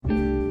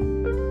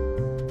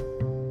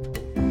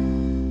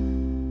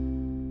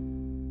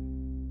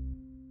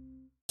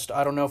podcast.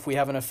 I don't know if we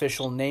have an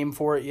official name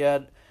for it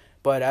yet,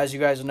 but as you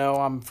guys know,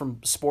 I'm from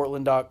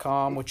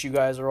Sportland.com, which you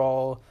guys are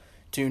all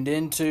tuned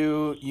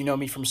into. You know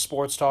me from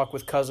Sports Talk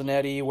with Cousin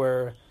Eddie,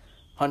 where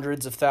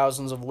hundreds of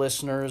thousands of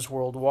listeners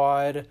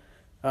worldwide.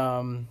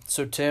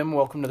 So Tim,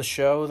 welcome to the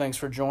show. Thanks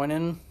for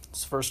joining.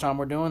 It's the first time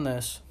we're doing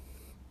this.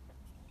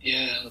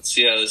 Yeah, let's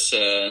see how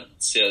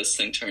this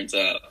thing turns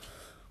out.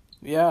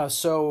 Yeah,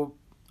 so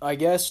I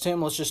guess,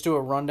 Tim, let's just do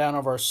a rundown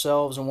of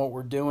ourselves and what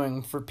we're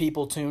doing. For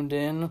people tuned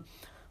in,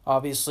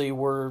 obviously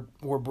we're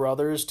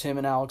brothers, Tim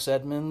and Alex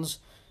Edmonds,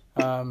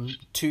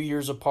 2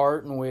 years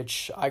apart, in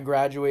which I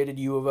graduated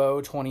U of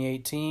O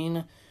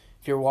 2018.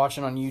 If you're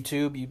watching on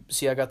YouTube, you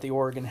see I got the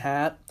Oregon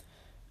hat.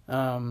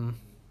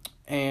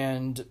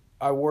 And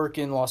I work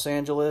in Los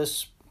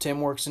Angeles.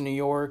 Tim works in New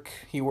York.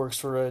 He works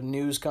for a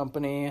news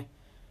company.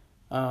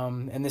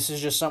 And this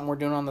is just something we're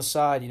doing on the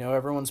side. You know,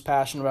 everyone's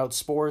passionate about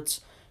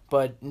sports,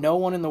 but no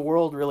one in the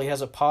world really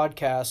has a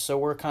podcast, so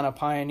we're kind of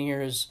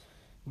pioneers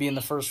being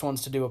the first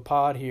ones to do a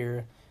pod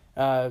here.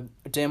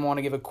 Tim, want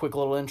to give a quick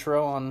little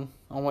intro on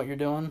what you're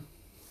doing?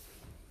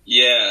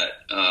 Yeah,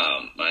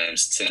 my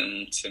name's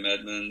Tim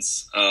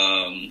Edmonds.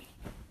 I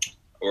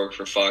work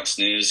for Fox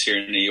News here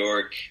in New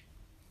York.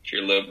 If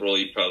you're liberal,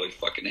 you probably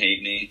fucking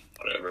hate me,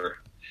 whatever.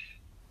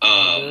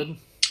 Good.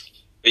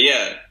 But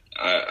yeah,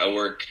 I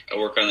work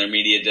on their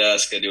media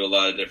desk. I do a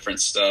lot of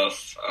different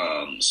stuff,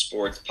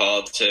 sports,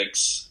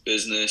 politics,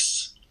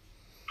 business,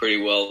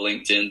 pretty well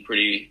linked in,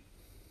 pretty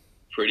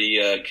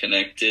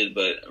connected,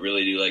 but I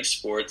really do like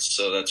sports,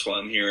 so that's why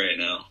I'm here right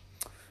now.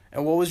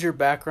 And what was your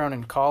background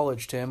in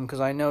college, Tim? Because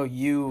I know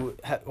you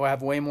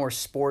have way more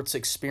sports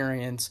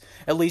experience,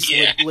 at least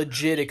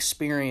legit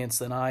experience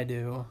than I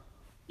do.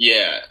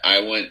 Yeah,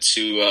 I went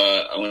to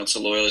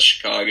Loyola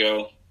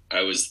Chicago.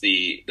 I was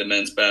the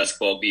men's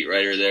basketball beat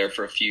writer there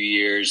for a few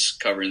years,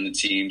 covering the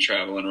team,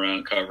 traveling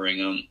around covering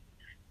them.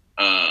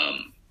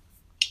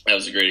 That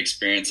was a great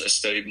experience. I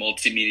studied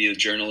multimedia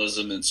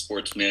journalism and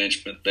sports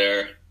management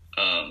there.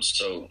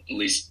 So at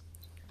least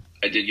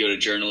I did go to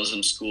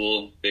journalism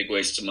school. Big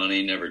waste of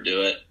money, never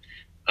do it.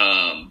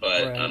 But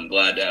right. I'm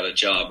glad to have a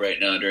job right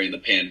now during the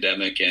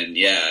pandemic. And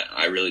yeah,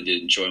 I really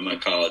did enjoy my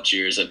college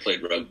years. I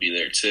played rugby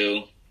there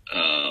too.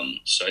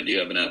 So I do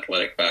have an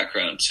athletic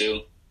background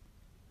too.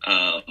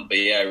 But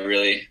yeah, I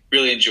really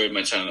enjoyed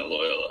my time at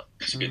Loyola.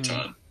 It was a good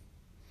time.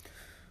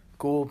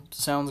 Cool.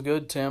 Sounds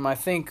good, Tim. I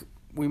think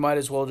we might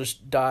as well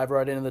just dive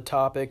right into the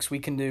topics. We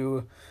can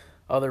do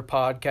other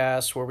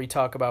podcasts where we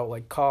talk about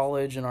like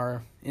college and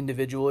our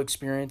individual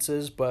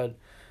experiences, but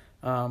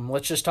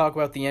let's just talk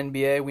about the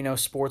NBA. We know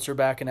sports are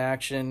back in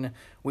action.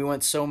 We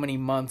went so many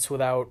months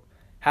without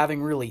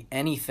having really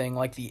anything.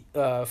 Like the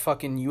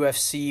fucking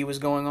UFC was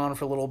going on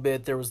for a little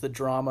bit. There was the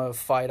drama of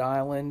Fight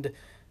Island.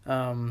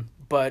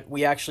 But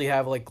we actually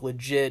have like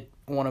legit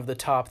one of the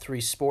top 3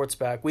 sports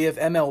back. We have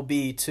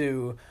MLB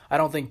too. I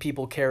don't think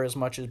people care as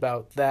much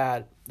about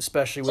that,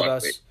 especially with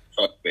us.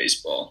 Fuck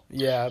baseball.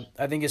 Yeah,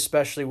 I think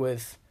especially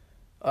with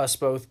us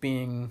both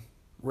being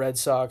Red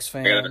Sox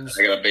fans.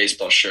 I got a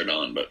baseball shirt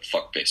on, but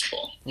fuck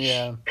baseball.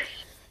 Yeah.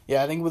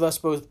 Yeah, I think with us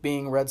both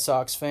being Red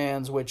Sox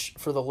fans, which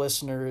for the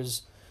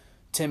listeners,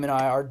 Tim and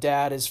I, our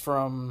dad is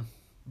from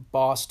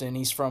Boston.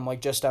 He's from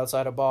like just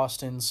outside of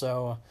Boston,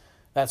 so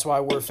that's why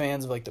we're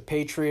fans of like the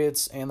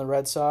Patriots and the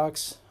Red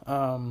Sox.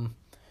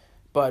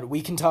 But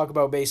we can talk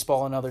about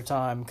baseball another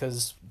time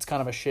because it's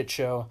kind of a shit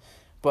show.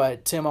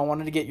 But Tim, I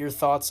wanted to get your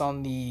thoughts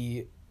on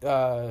the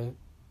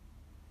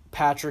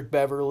Patrick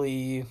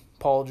Beverley,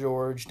 Paul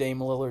George, Dame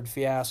Lillard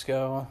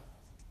fiasco.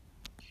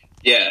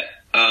 Yeah,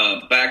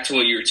 back to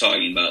what you were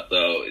talking about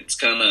though. It's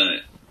kind of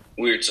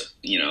weird.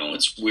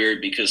 It's weird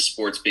because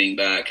sports being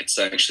back, it's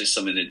actually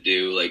something to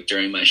do. Like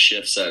during my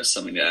shifts, I have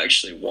something to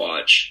actually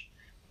watch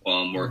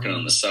while I'm working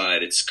on the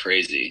side. It's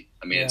crazy.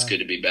 I mean, It's good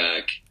to be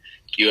back.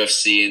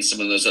 UFC and some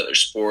of those other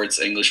sports,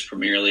 English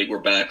Premier League, were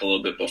back a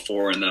little bit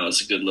before, and that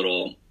was a good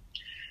little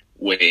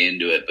way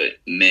into it. But,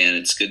 man,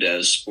 it's good to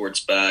have sports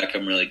back.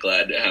 I'm really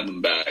glad to have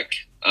them back.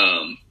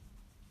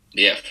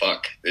 Yeah,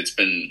 fuck. It's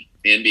been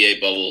the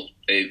NBA bubble.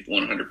 They've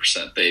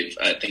 100%.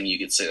 I think you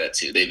could say that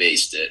too. They've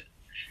aced it.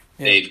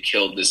 Yeah. They've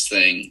killed this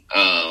thing.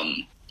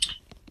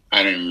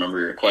 I don't even remember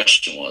your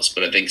question was,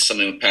 but I think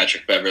something with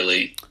Patrick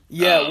Beverley.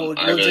 Yeah,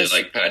 I really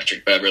like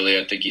Patrick Beverley.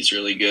 I think he's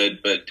really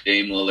good, but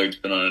Dame Lillard's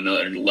been on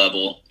another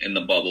level in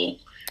the bubble,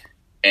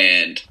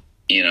 and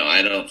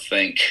I don't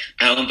think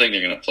they're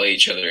going to play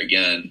each other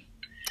again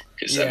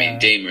because I mean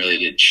Dame really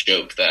did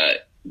choke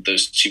that.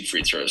 Those 2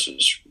 free throws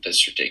was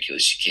just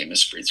ridiculous. You can't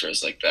miss free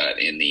throws like that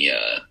in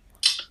a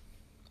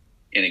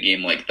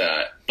game like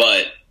that,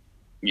 but.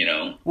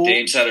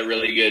 Dame's had a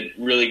really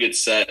good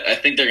set. I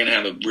think they're going to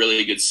have a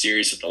really good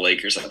series with the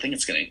Lakers. I think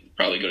it's going to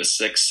probably go to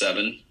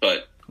 6-7.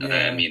 But,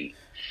 I mean,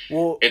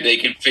 if they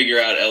can figure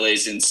out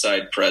LA's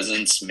inside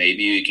presence,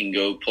 maybe we can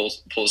go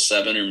pull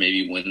 7 or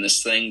maybe win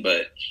this thing.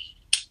 But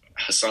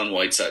Hassan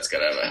Whiteside's got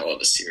to have a hell of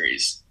a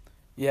series.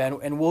 Yeah,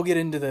 and we'll get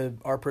into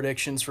our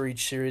predictions for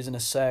each series in a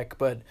sec.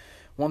 But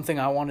one thing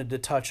I wanted to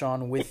touch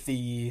on with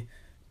the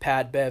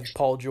Pat Bev,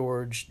 Paul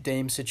George,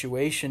 Dame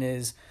situation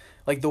is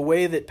like the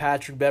way that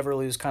Patrick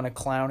Beverley was kind of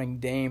clowning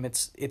Dame,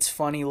 it's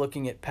funny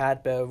looking at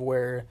Pat Bev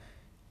where,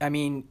 I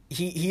mean,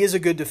 he is a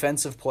good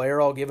defensive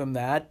player, I'll give him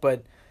that,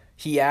 but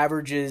he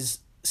averages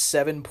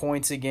 7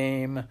 points a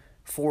game,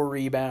 4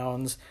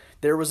 rebounds.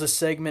 There was a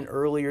segment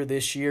earlier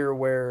this year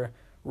where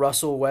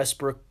Russell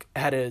Westbrook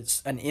had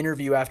an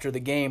interview after the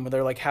game where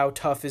they're like, how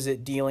tough is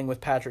it dealing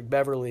with Patrick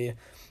Beverley?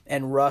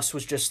 And Russ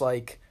was just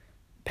like,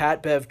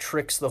 Pat Bev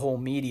tricks the whole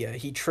media.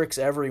 He tricks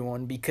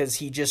everyone because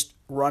he just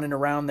running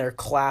around there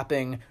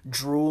clapping,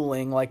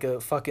 drooling like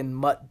a fucking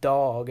mutt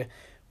dog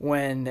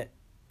when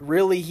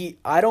really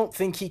I don't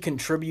think he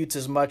contributes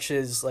as much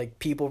as like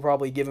people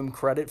probably give him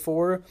credit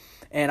for.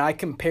 And I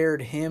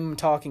compared him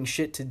talking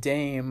shit to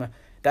Dame.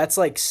 That's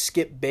like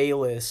Skip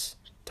Bayless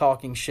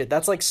talking shit.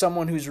 That's like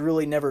someone who's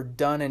really never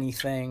done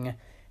anything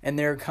and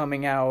they're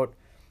coming out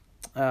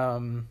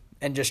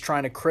and just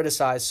trying to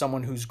criticize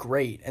someone who's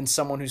great and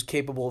someone who's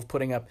capable of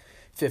putting up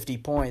 50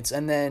 points.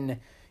 And then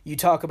you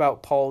talk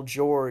about Paul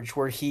George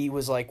where he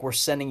was like, we're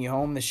sending you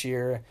home this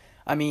year.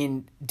 I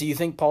mean, do you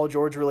think Paul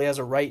George really has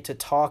a right to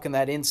talk in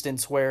that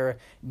instance where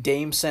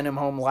Dame sent him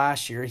home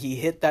last year? He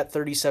hit that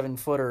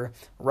 37-footer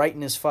right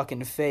in his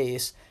fucking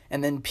face,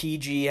 and then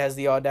PG has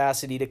the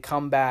audacity to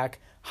come back,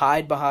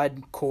 hide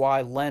behind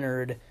Kawhi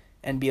Leonard,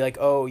 and be like,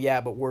 oh,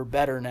 yeah, but we're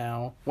better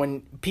now,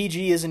 when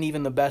PG isn't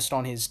even the best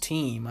on his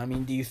team. I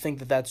mean, do you think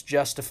that that's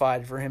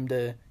justified for him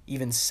to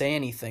even say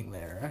anything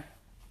there?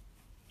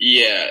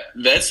 Yeah,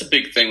 that's a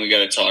big thing we got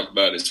to talk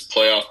about is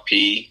Playoff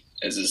P,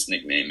 as his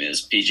nickname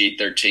is,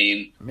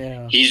 PG-13.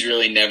 Yeah. He's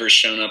really never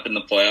shown up in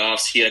the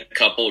playoffs. He had a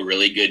couple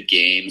really good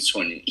games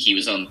when he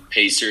was on the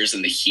Pacers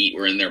and the Heat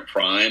were in their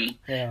prime,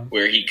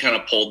 where he kind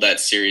of pulled that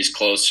series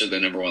closer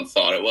than everyone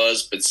thought it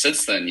was. But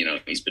since then,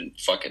 he's been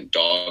fucking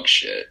dog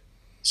shit.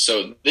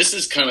 So this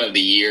is kind of the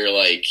year,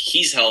 like,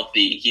 he's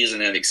healthy. He doesn't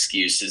have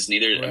excuses.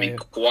 Right. I mean,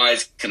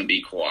 Kawhi's going to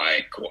be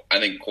Kawhi. I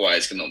think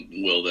Kawhi's going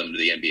to will them to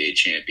the NBA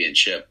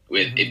championship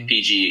if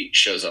PG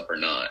shows up or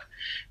not.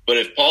 But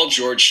if Paul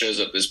George shows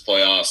up this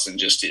playoffs and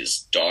just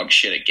is dog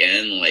shit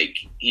again, like,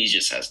 he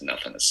just has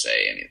nothing to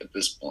say at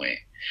this point.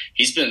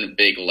 He's been a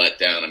big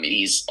letdown. I mean,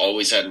 he's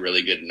always had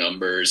really good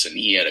numbers, and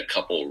he had a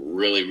couple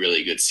really,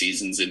 really good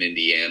seasons in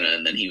Indiana,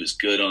 and then he was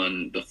good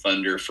on the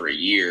Thunder for a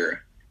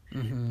year.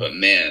 Mm-hmm. But,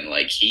 man,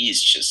 like,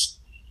 he's just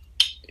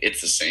 –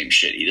 it's the same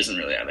shit. He doesn't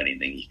really have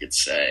anything he could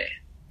say.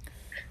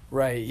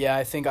 Right, yeah.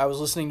 I think I was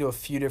listening to a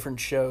few different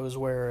shows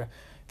where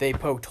they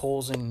poked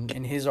holes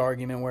in his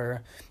argument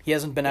where he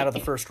hasn't been out of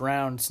the first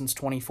round since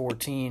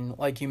 2014.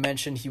 Like you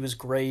mentioned, he was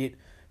great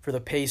for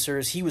the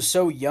Pacers. He was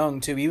so young,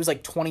 too. He was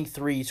like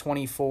 23,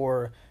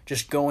 24,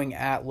 just going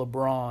at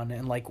LeBron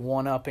and, like,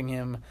 one-upping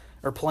him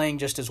or playing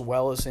just as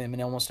well as him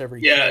in almost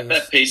every case. Yeah,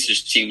 that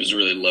Pacers team was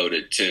really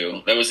loaded,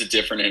 too. That was a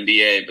different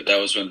NBA, but that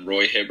was when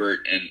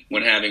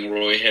when having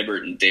Roy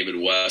Hibbert and David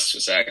West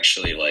was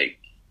actually, like,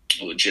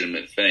 a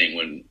legitimate thing,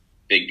 when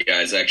big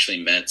guys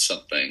actually meant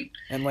something.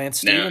 And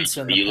Lance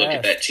Stevenson. Now, you look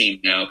at that team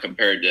now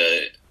compared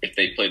to if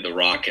they played the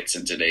Rockets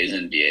in today's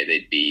NBA,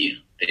 they'd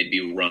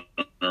be running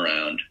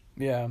around.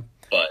 Yeah.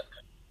 But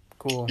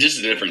cool. Just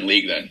a different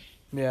league then.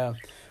 Yeah.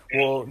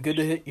 Well, good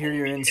to hear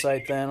your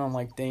insight then on,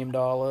 like, Dame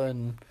Dolla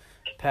and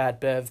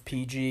Pat Bev,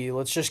 PG.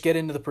 Let's just get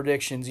into the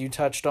predictions. You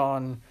touched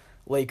on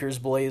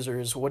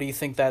Lakers-Blazers. What do you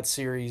think that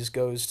series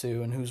goes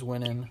to and who's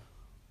winning?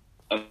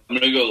 I'm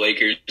going to go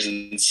Lakers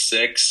in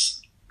 6.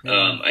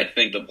 I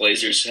think the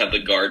Blazers have the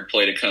guard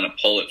play to kind of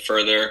pull it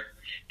further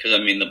because,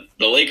 I mean,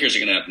 the Lakers are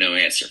going to have no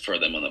answer for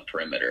them on the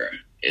perimeter,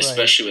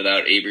 especially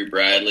without Avery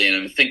Bradley.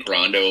 And I think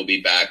Rondo will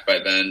be back by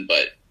then,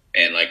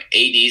 and like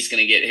AD is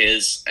going to get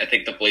his. I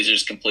think the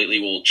Blazers completely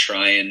will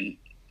try and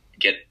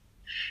get.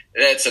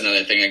 That's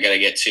another thing I got to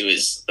get to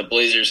is the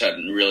Blazers have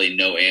really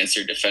no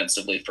answer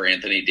defensively for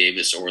Anthony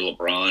Davis or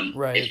LeBron.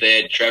 Right. If they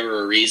had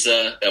Trevor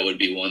Ariza, that would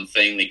be one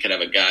thing. They could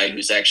have a guy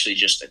who's actually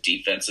just a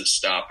defensive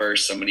stopper.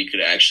 Somebody could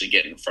actually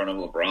get in front of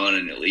LeBron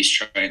and at least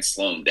try and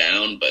slow him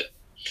down. But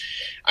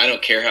I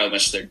don't care how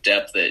much their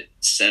depth at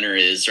center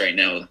is right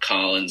now with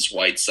Collins,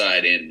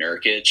 Whiteside, and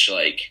Nurkic.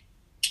 Like,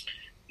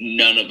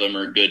 none of them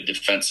are good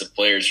defensive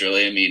players,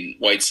 really. I mean,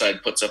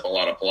 Whiteside puts up a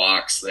lot of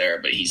blocks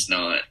there, but he's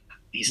not.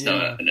 He's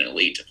not an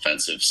elite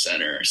defensive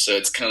center, so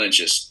it's kind of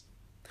just.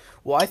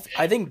 Well,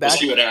 I think back. We'll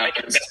see what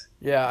happens.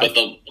 Yeah, but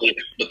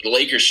the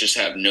Lakers just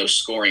have no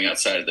scoring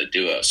outside of the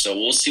duo, so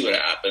we'll see what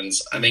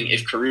happens. I think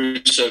if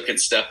Caruso can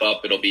step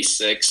up, it'll be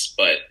 6.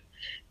 But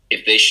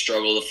if they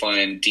struggle to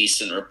find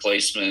decent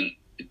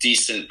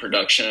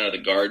production out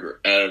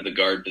of the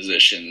guard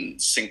position,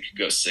 Sink could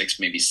go 6,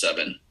 maybe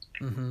 7.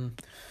 Mm-hmm.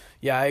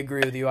 Yeah, I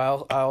agree with you.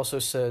 I also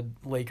said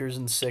Lakers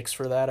in 6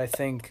 for that. I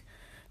think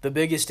the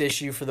biggest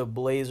issue for the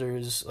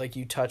Blazers, like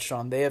you touched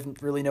on, they have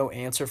really no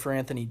answer for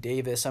Anthony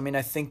Davis. I mean,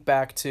 I think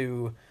back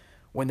to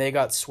when they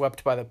got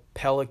swept by the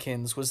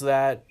Pelicans. Was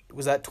that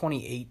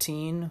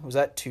 2018? Was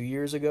that 2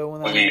 years ago?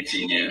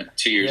 2018, yeah.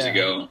 2 years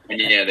ago. And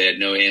they had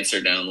no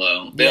answer down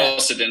low. They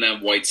also didn't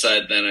have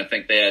Whiteside then. I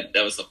think that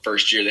was the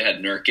first year they had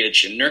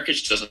Nurkic. And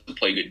Nurkic doesn't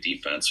play good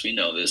defense. We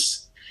know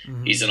this.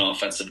 Mm-hmm. He's an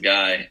offensive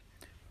guy.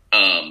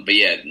 But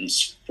yeah,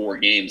 it's 4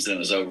 games and it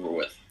was over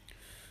with.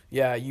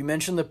 Yeah, you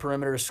mentioned the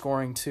perimeter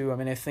scoring too. I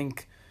mean, I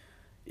think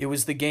it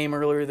was the game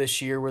earlier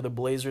this year where the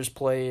Blazers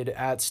played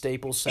at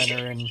Staples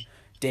Center and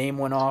Dame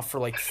went off for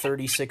like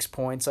 36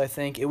 points, I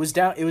think. It was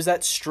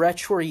that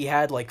stretch where he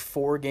had like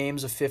 4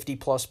 games of 50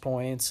 plus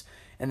points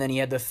and then he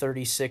had the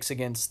 36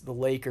 against the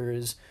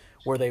Lakers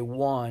where they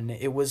won.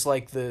 It was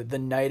like the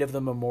night of the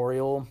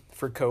memorial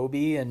for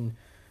Kobe, and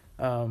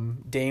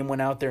Dame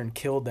went out there and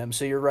killed them.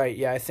 So you're right.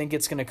 Yeah, I think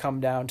it's going to come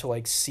down to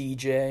like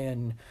CJ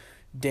and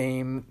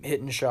Dame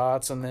hitting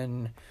shots, and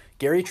then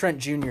Gary Trent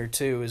Jr.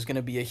 too is going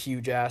to be a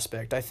huge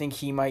aspect. I think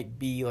he might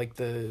be like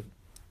the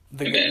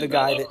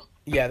guy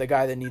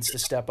that needs to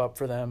step up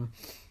for them.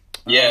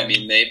 Yeah, I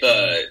mean they've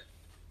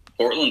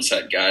Portland's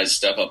had guys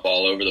step up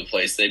all over the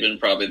place. They've been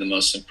probably the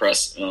most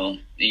impressive. Well,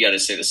 you got to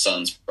say the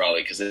Suns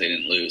probably because they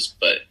didn't lose,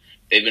 but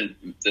they've been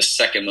the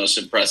second most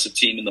impressive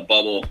team in the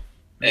bubble,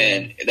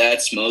 and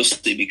that's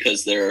mostly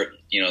because their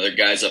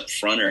guys up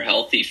front are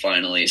healthy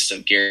finally. So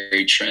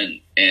Gary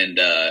Trent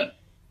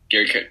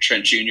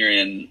Jr.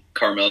 and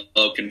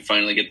Carmelo can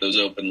finally get those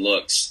open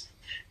looks.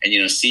 And,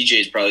 CJ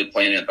is probably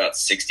playing at about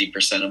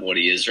 60% of what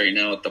he is right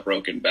now with the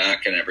broken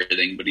back and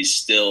everything, but he's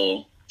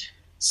still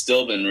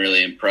been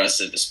really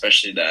impressive,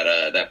 especially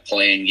that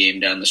playing game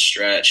down the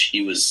stretch.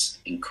 He was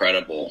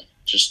incredible,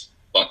 just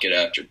bucket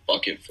after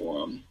bucket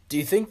for him. Do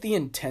you think the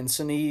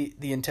intensity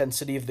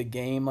of the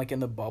game, like in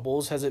the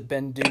bubbles, has it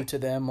been due to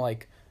them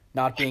like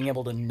not being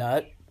able to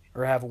nut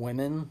or have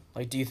women?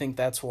 Like, do you think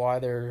that's why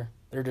they're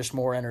just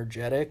more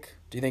energetic?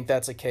 Do you think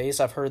that's a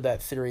case? I've heard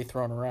that theory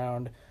thrown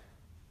around.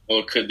 Well,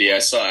 it could be. I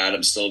saw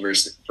Adam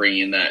Silver's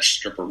bringing in that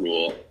stripper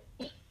rule.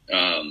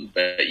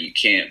 That you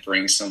can't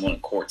bring someone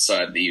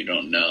courtside that you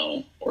don't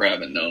know or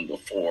haven't known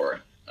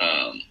before.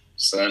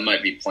 So that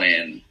might be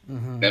playing.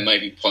 Mm-hmm. That might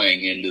be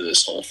playing into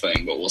this whole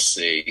thing, but we'll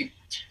see.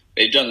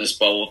 They've done this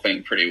bubble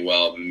thing pretty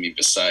well. I mean,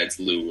 besides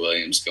Lou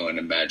Williams going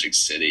to Magic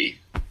City.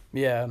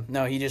 Yeah,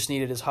 no, he just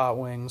needed his hot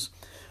wings.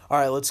 All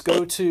right, let's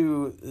go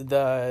to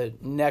the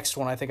next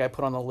one I think I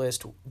put on the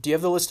list. Do you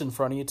have the list in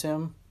front of you,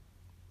 Tim?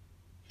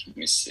 Let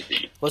me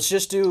see.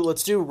 Let's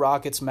do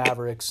Rockets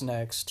Mavericks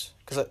next.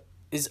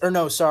 It's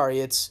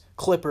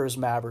Clippers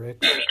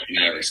Mavericks.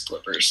 Mavericks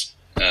Clippers.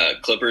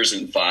 Clippers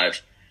in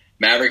 5.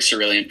 Mavericks are a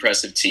really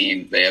impressive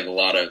team. They have a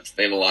lot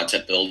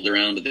to build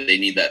around, but they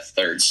need that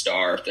third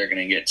star if they're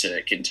going to get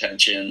to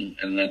contention.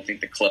 And I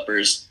think the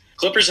Clippers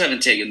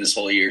haven't taken this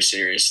whole year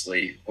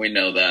seriously. We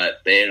know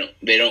that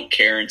they don't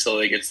care until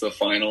they get to the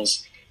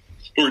finals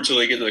or until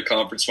they get to the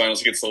conference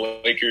finals against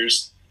the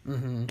Lakers.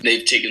 Mm-hmm.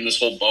 They've taken this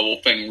whole bubble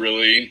thing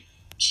really,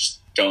 just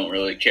don't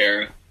really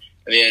care.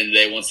 At the end of the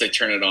day, once they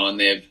turn it on,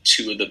 they have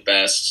two of the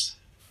best,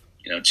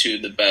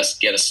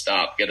 get a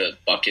stop, get a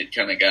bucket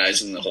kind of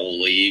guys in the whole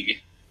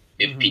league.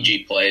 If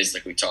PG plays,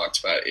 like we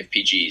talked about, if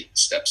PG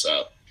steps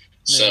up.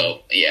 Yeah.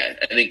 So, yeah,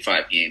 I think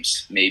 5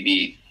 games,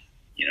 maybe,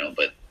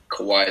 but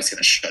Kawhi is going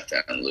to shut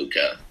down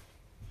Luka.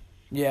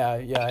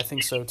 Yeah, I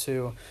think so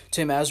too.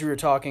 Tim, as we were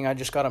talking, I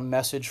just got a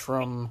message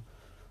from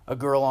a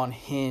girl on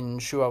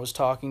Hinge who I was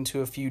talking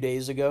to a few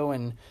days ago,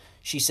 and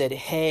she said,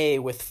 "Hey,"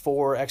 with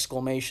 4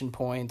 exclamation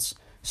points.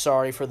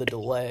 Sorry for the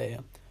delay.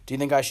 Do you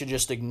think I should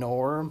just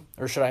ignore,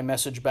 or should I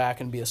message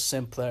back and be a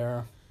simp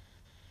there?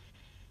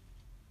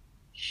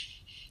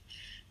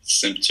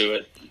 Simp to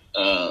it.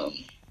 I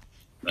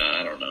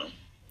don't know.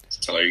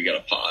 Tell her you got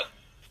a pod.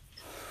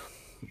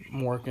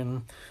 I'm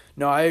working.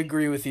 No, I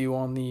agree with you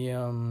on the.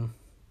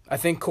 I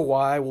think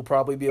Kawhi will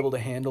probably be able to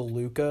handle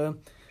Luka,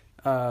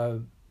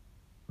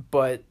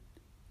 but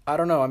I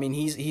don't know. I mean,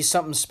 he's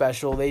something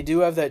special. They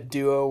do have that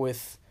duo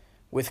with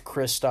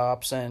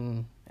Kristaps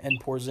and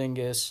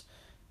Porzingis,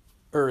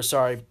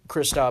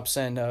 Kristaps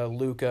and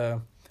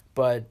Luka,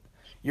 but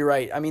you're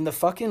right. I mean,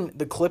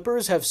 the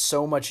Clippers have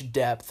so much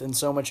depth and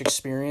so much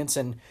experience,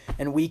 and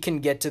we can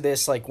get to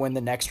this like when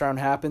the next round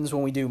happens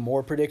when we do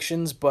more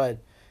predictions. But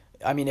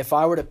I mean, if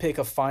I were to pick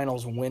a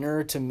finals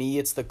winner, to me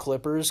it's the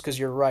Clippers, because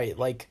you're right.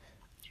 Like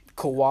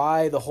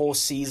Kawhi, the whole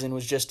season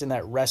was just in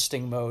that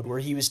resting mode where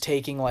he was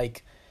taking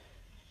like.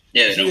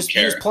 Yeah, he was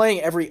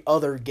playing every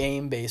other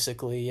game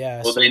basically.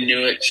 Yeah. Well, they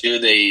knew it too.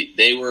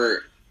 They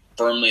were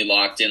firmly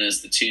locked in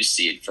as the 2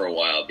 seed for a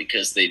while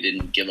because they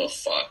didn't give a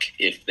fuck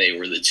if they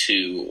were the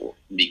 2,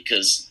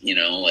 because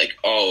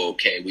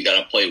okay, we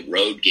got to play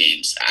road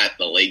games at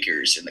the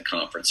Lakers in the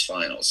conference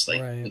finals.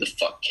 Like, right. Who the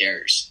fuck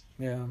cares?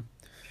 Yeah.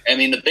 I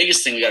mean, the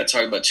biggest thing we got to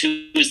talk about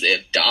too is they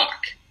have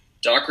Doc.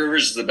 Doc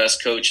Rivers is the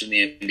best coach in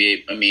the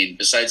NBA. I mean,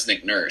 besides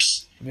Nick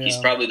Nurse, he's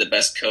probably the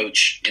best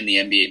coach in the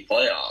NBA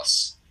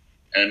playoffs.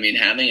 And I mean,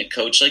 having a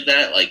coach like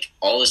that, like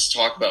all this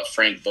talk about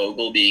Frank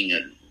Vogel being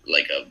a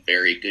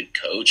very good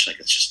coach, like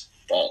it's just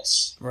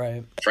false.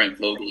 Right. Frank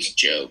Vogel's a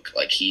joke.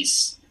 Like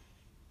he's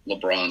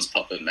LeBron's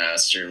puppet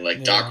master.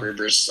 Like Doc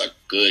Rivers is a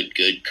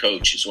good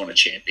coach who's won a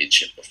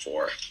championship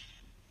before.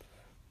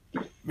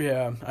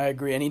 Yeah, I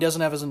agree. And he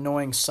doesn't have his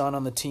annoying son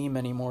on the team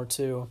anymore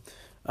too.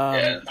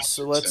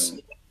 So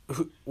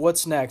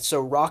what's next?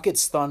 So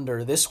Rockets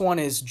Thunder. This one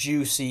is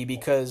juicy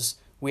because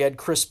we had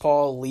Chris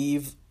Paul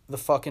leave the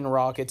fucking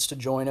Rockets to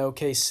join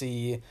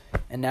OKC,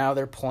 and now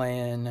they're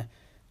playing.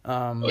 He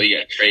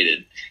got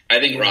traded. I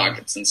think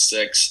Rockets in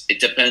 6. It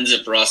depends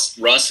if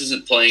Russ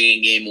isn't playing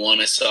in game 1.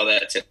 I saw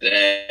that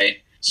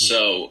today.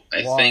 So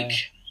I think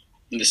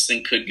this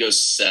thing could go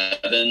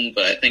 7,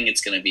 but I think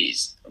it's going to be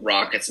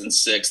Rockets in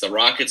 6. The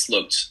Rockets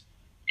looked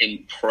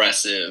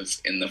impressive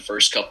in the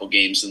first couple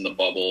games in the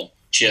bubble,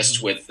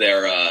 just with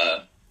their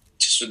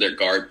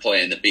guard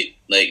play, and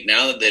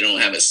now that they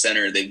don't have a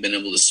center, they've been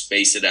able to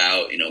space it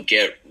out.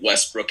 Get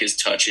Westbrook his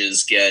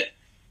touches, get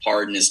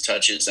Harden his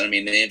touches. I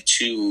mean, they have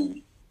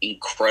 2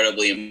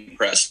 incredibly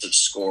impressive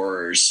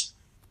scorers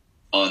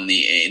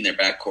in their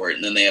backcourt,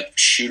 and then they have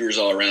shooters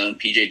all around.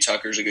 PJ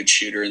Tucker's a good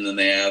shooter, and then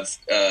they have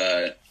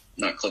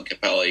not Clint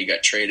Capella, he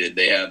got traded.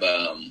 They have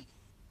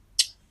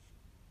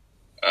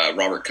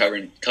Robert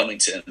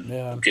Covington,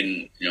 who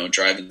can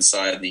drive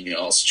inside, and he can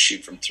also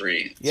shoot from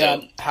 3.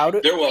 Yeah, so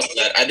they're well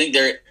set. I think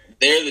they're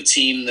the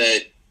team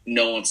that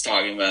no one's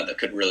talking about that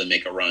could really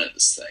make a run at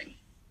this thing.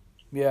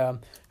 Yeah,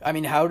 I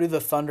mean, how do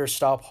the Thunder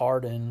stop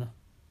Harden?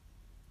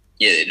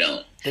 Yeah, they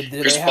don't.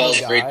 Did Chris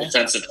Paul's a great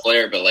defensive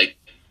player, but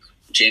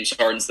James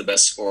Harden's the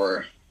best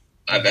scorer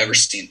I've ever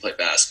seen play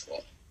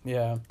basketball.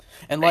 Yeah,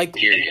 and like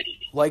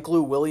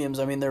Lou Williams,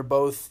 I mean, they're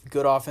both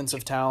good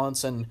offensive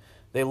talents, and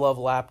they love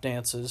lap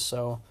dances,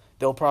 so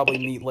they'll probably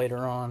meet later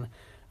on.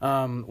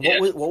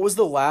 What was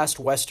the last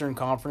Western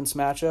Conference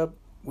matchup?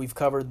 We've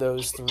covered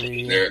those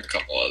 3. There are a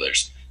couple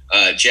others.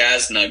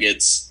 Jazz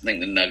Nuggets. I think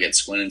the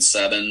Nuggets win in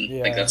 7. Yeah.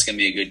 I think that's going to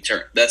be a good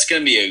turn. That's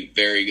going to be a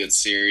very good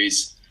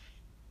series.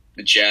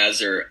 The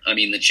Jazz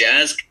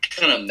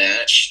kind of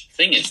match. The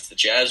thing is, the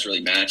Jazz really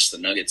match the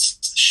Nuggets'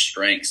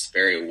 strengths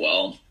very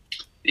well,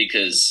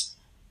 because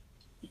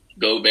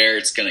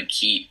Gobert's going to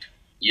keep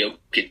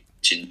Jokic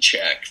in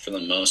check for the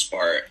most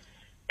part.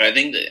 But I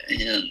think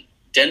that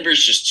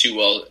Denver's just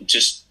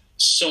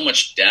so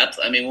much depth.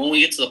 I mean, when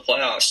we get to the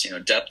playoffs,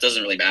 depth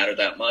doesn't really matter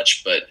that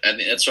much, but I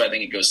mean, that's why I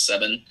think it goes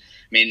 7. I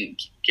mean,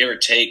 give or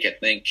take, I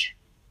think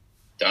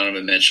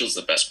Donovan Mitchell's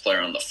the best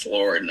player on the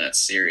floor in that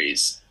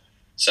series.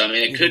 So I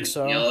mean, it could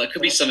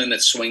be something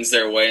that swings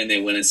their way and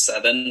they win in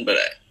 7, but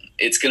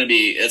it's gonna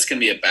be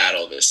a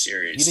battle this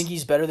series. You think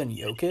he's better than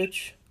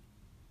Jokic?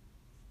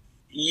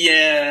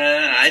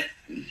 Yeah,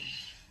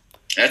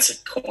 that's a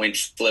coin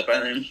flip.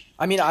 I think.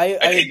 I mean, I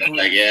think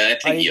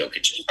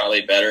Jokic is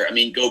probably better. I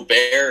mean,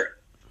 Gobert.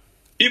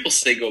 People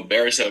say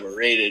Gobert's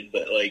overrated,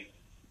 but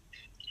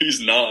he's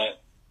not.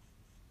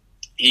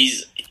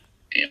 He's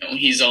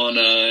won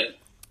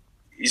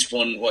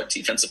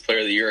Defensive Player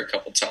of the Year a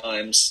couple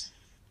times.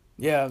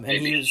 Yeah,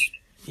 and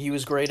he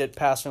was great at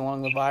passing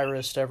along the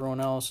virus to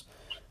everyone else.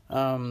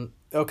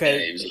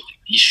 Okay. Yeah,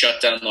 he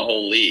shut down the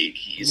whole league.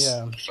 He's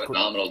a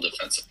phenomenal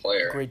defensive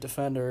player. Great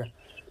defender.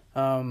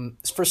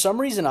 For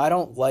some reason, I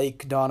don't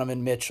like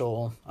Donovan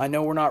Mitchell. I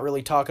know we're not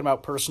really talking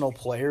about personal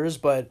players,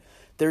 but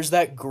there's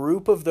that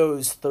group of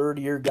those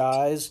third-year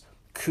guys,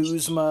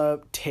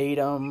 Kuzma,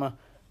 Tatum,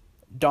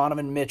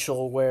 Donovan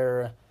Mitchell,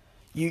 where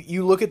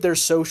you look at their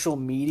social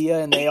media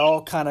and they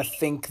all kind of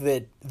think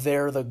that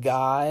they're the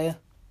guy.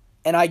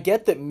 And I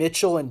get that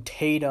Mitchell and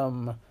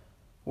Tatum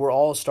were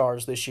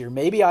all-stars this year.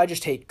 Maybe I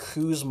just hate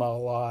Kuzma a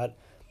lot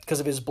because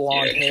of his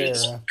blonde hair.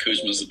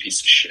 Kuzma's a piece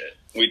of shit.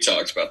 We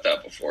talked about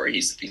that before.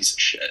 He's a piece of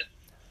shit.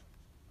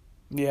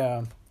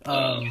 Yeah.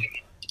 But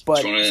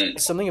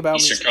something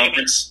about Eastern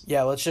Conference?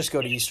 Yeah, let's just go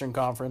to Eastern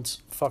Conference.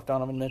 Fuck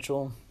Donovan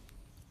Mitchell.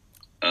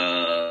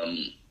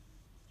 Nets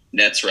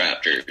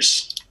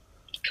Raptors.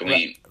 Can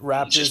we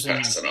just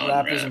pass it on?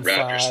 Raptors in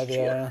 5,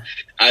 yeah.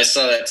 I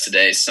saw that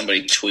today.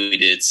 Somebody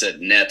tweeted, it said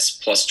Nets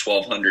plus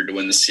 1,200 to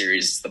win the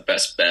series is the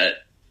best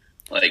bet.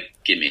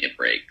 Give me a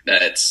break.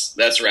 That's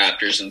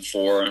Raptors in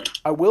 4.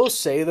 I will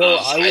say, though,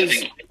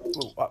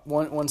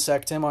 one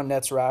sec, Tim, on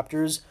Nets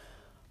Raptors.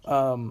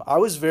 I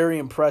was very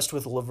impressed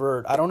with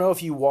LeVert. I don't know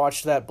if you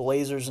watched that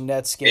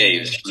Blazers-Nets game. Yeah, he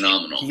was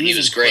phenomenal. He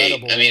was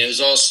great. I mean, it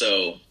was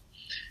also...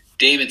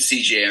 Dame and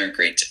CJ aren't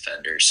great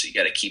defenders, so you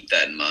got to keep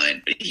that in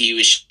mind. But he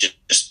was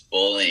just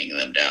bullying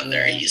them down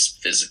there. He's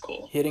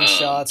physical, hitting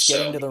shots,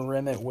 getting to the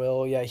rim at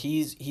will. Yeah,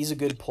 he's a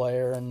good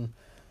player, and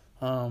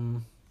I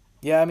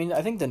mean,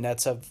 I think the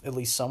Nets have at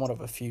least somewhat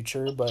of a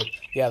future. But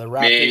yeah, the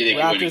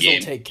Raptors will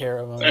take care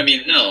of them. I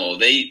mean, no,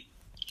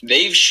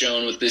 they've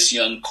shown with this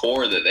young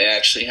core that they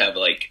actually have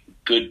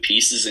good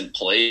pieces in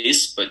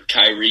place, but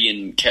Kyrie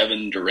and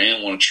Kevin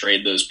Durant want to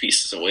trade those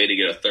pieces away to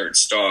get a third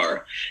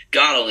star.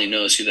 God only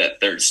knows who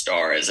that third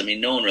star is. I mean,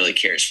 no one really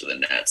cares for the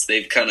Nets.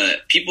 They've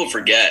people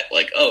forget,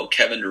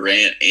 Kevin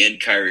Durant and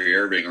Kyrie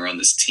Irving are on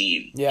this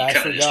team. Yeah, I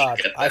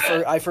forgot.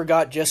 I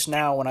forgot just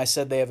now when I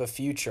said they have a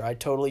future. I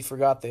totally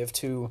forgot they have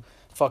 2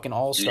 fucking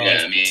all-stars.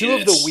 Yeah, I mean, 2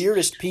 of the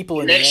weirdest people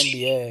in the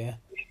NBA.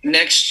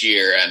 Next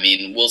year, I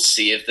mean, we'll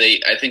see if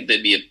I think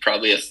they'll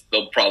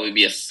probably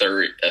be a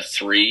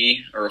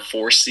 3 or a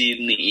 4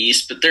 seed in the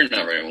East, but they're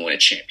never going to win a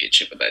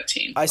championship with that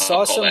team. I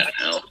saw something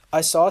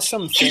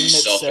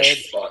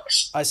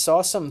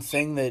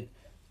that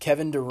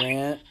Kevin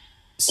Durant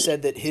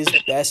said that his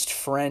best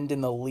friend in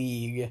the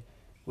league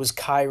was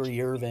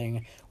Kyrie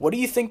Irving. What do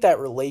you think that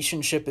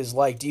relationship is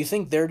like? Do you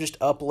think they're just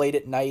up late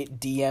at night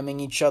DMing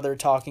each other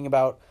talking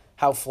about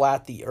how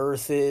flat the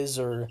earth is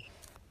or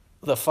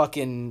the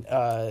fucking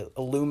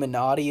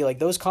Illuminati? Like,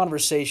 those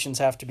conversations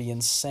have to be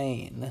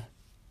insane.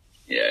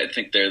 Yeah, I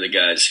think they're the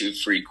guys who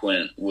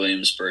frequent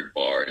Williamsburg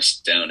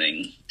bars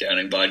downing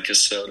vodka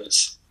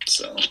sodas.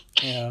 So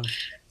yeah,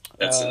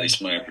 that's at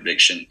least my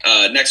prediction.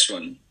 Next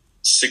one,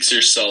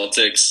 Sixers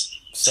Celtics.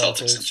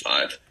 Celtics in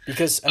 5.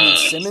 Because, I mean,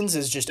 Simmons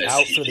is just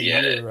out for the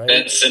year, right?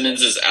 Ben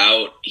Simmons is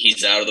out.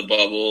 He's out of the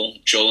bubble.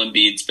 Joel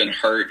Embiid's been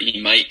hurt. I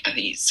think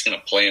he's going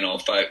to play in all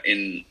 5.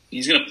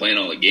 He's going to play in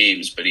all the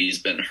games, but he's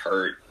been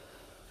hurt.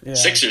 Yeah.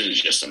 Sixers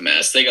is just a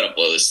mess. They got to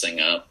blow this thing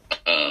up.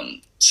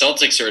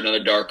 Celtics are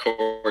another dark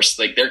horse.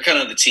 Like, they're kind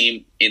of the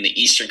team in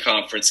the Eastern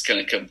Conference, kind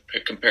of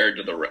compared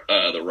to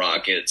the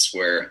Rockets,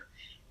 where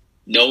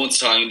no one's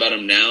talking about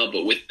them now.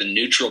 But with the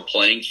neutral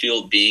playing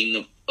field being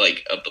of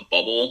the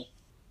bubble,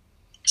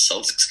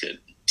 Celtics could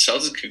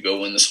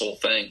go win this whole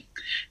thing.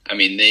 I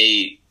mean,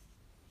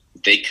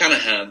 they kind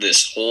of have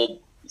this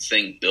whole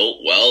thing built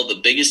well. The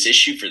biggest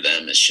issue for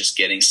them is just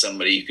getting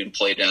somebody who can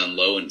play down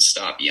low and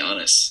stop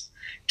Giannis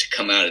to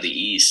come out of the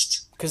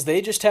East. Because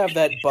they just have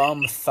that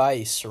bum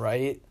Theis,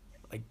 right?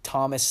 Like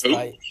Thomas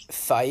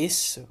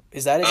Theis.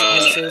 Is that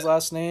his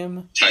last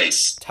name?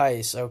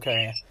 Theis,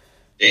 okay.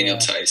 Daniel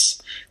Theis.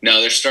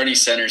 No, they're starting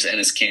centers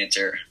Enes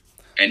Kanter,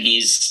 and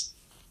he's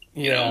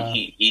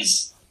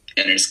Enes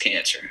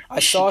Kanter.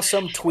 I saw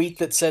some tweet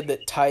that said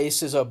that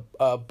Theis is a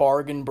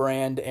bargain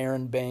brand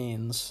Aaron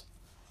Baines.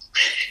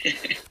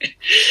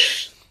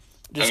 He's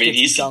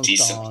a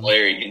decent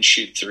player. He can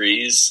shoot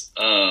threes.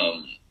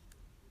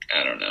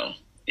 I don't know.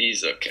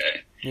 He's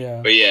okay.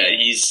 Yeah. But yeah,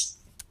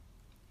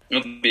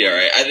 he'll be all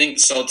right. I think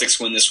the Celtics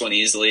win this one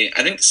easily.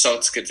 I think the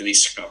Celtics get to the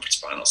Eastern Conference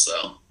Finals,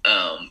 though.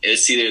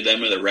 It's either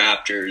them or the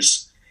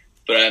Raptors.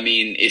 But I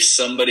mean, if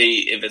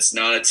it's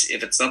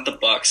not the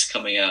Bucks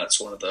coming out, it's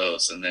one of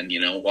those, and then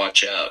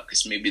watch out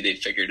because maybe they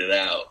figured it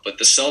out. But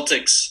the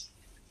Celtics,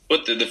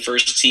 they're the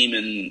first team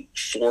in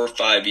 4 or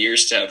 5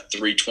 years to have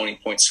 3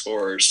 20-point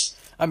scorers.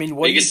 I mean,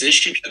 the biggest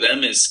issue for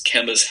them is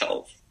Kemba's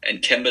health,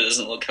 and Kemba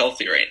doesn't look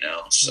healthy right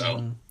now.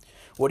 So,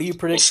 what do you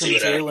predict from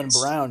Jaylen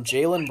Brown?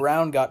 Jaylen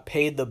Brown got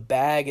paid the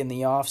bag in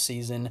the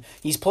offseason.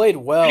 He's played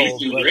well,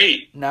 but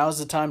now's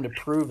the time to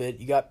prove it.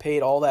 You got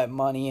paid all that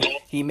money.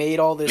 He made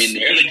all this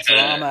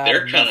drama.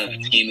 They're kind of the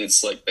team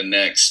that's like the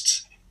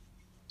next,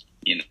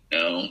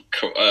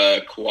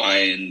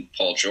 Kawhi and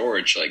Paul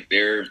George. Like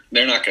they're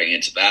not going to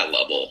get to that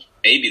level.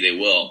 Maybe they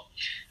will.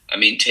 I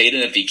mean,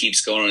 Tatum, if he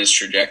keeps going on his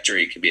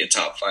trajectory, could be a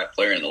top 5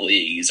 player in the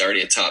league. He's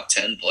already a top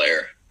 10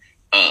 player.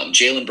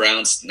 Jaylen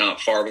Brown's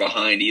not far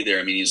behind either.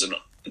 I mean, he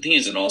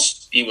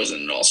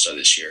wasn't an all-star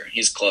this year.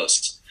 He's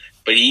close.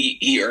 But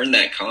he earned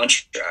that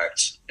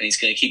contract, and he's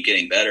going to keep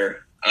getting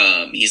better.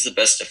 He's the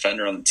best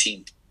defender on the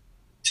team,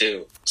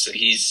 too. So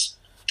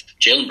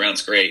Jaylen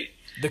Brown's great.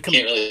 Can't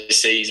really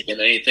say he's been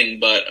anything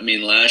but, I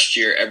mean, last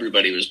year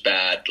everybody was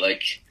bad.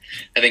 Like,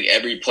 I think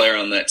every player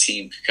on that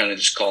team could kind of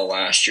just call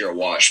last year a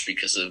wash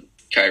because of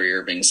Kyrie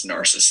Irving's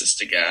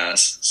narcissistic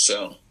ass.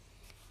 So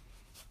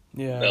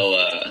yeah,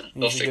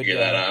 they'll figure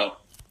that out.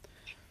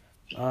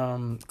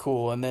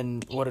 Cool. And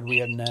then what did we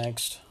have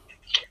next?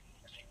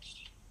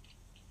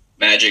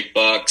 Magic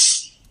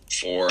Bucks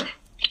 4,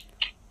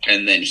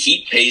 and then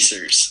Heat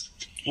Pacers.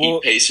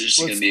 Heat Pacers is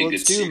going to be a good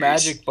series. Let's do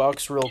Magic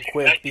Bucks real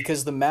quick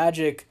because the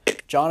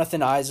Magic,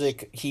 Jonathan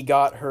Isaac, he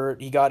got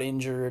hurt, he got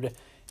injured,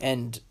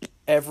 and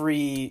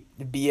every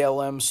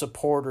BLM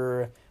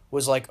supporter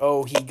was like,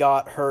 "Oh, he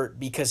got hurt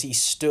because he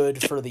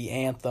stood for the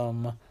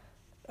anthem."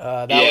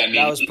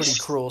 That was pretty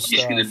cruel stuff.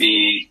 He's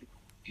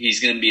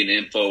going to be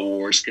an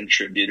InfoWars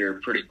contributor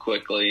pretty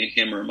quickly,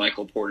 him or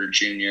Michael Porter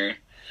Jr.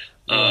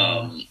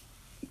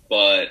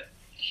 But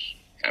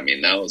I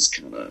mean,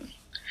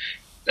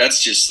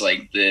 that's just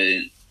like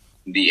the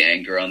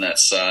anger on that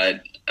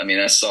side. I mean,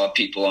 I saw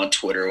people on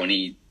Twitter when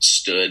he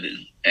stood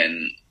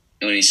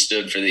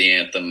for the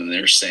anthem, and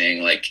they're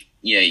saying like,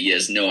 yeah, he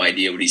has no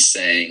idea what he's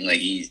saying. Like,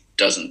 he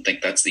doesn't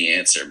think that's the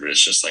answer, but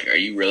it's just like, are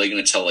you really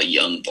going to tell a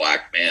young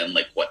black man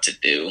like what to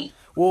do?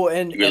 Well,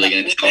 and you're really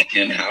going to tell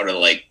him how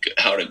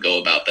to go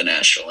about the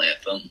national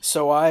anthem?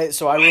 So I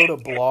wrote a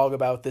blog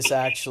about this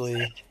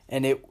actually,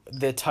 and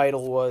the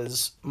title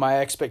was "My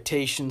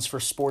expectations for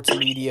sports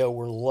media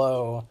were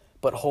low,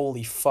 but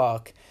holy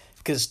fuck,"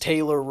 because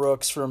Taylor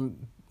Rooks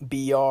from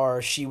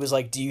BR, she was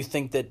like, "Do you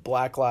think that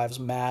Black Lives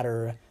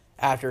Matter?"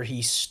 After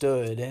he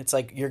stood, it's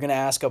like you're gonna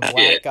ask a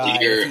black guy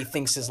if he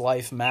thinks his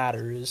life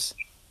matters.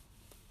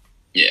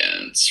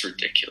 Yeah, it's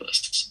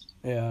ridiculous.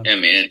 Yeah, I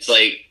mean, it's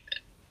like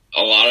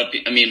a lot of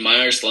people. I mean,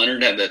 Myers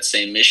Leonard had that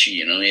same issue.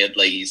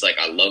 He's like,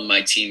 I love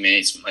my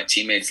teammates. My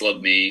teammates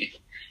love me.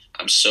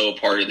 I'm so a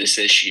part of this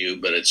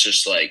issue, but it's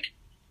just like,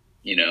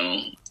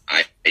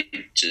 I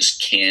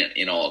just can't,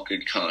 in all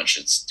good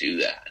conscience,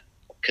 do that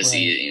because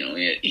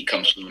he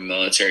comes from a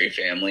military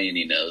family and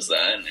he knows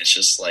that, and it's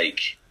just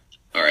like.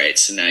 All right,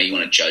 so now you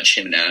want to judge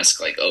him and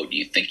ask, like, oh, do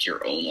you think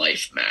your own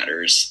life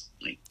matters?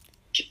 Like,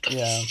 get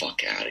the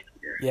fuck out of here.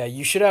 Yeah,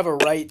 you should have a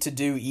right to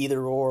do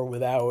either or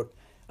without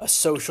a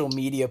social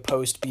media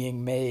post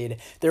being made.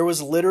 There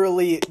was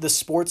literally the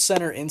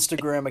SportsCenter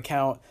Instagram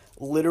account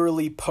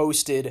literally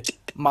posted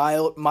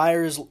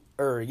Myers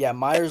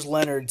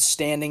Leonard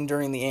standing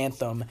during the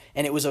anthem,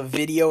 and it was a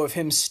video of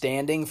him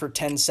standing for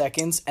 10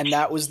 seconds, and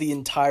that was the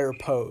entire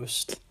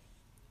post.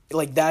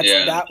 Like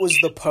that was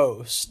the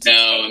post.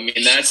 No, I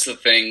mean that's the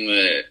thing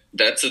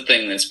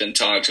that's been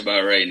talked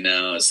about right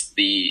now is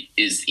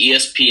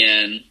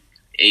ESPN,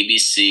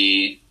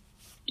 ABC,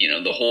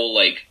 the whole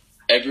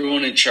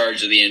everyone in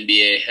charge of the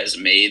NBA has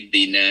made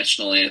the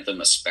national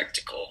anthem a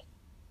spectacle.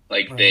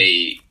 Like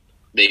right.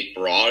 They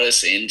brought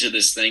us into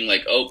this thing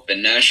the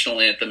national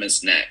anthem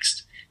is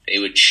next. They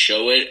would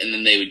show it and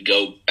then they would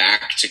go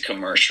back to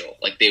commercial.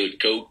 Like they would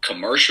go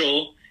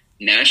commercial,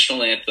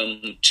 national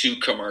anthem to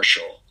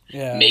commercial.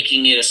 Yeah.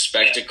 Making it a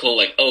spectacle,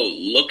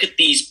 look at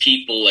these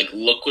people,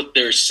 look what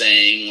they're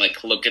saying,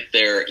 look at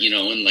their,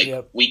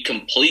 and we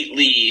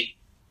completely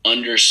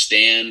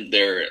understand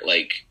their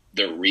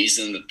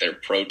reason that they're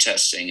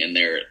protesting and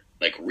their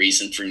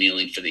reason for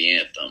kneeling for the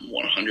anthem,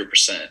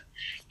 100%.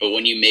 But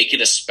when you make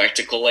it a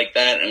spectacle like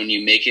that, and when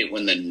you make it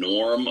when the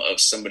norm of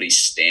somebody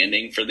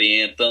standing for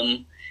the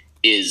anthem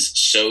is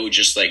so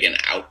just an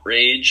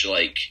outrage,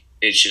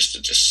 it's just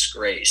a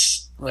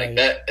disgrace. Right.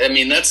 That, I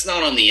mean, that's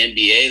not on the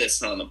NBA.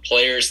 That's not on the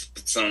players.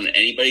 That's not on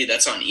anybody.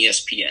 That's on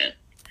ESPN.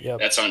 Yep.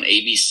 That's on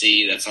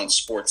ABC. That's on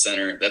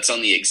SportsCenter. That's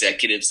on the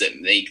executives that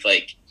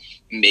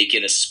make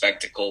it a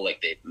spectacle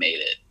like they've made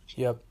it.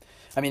 Yep.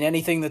 I mean,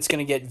 anything that's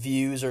going to get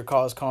views or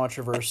cause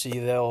controversy,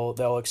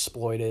 they'll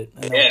exploit it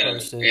and they'll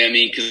post it. Yeah, I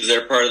mean, because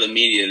they're part of the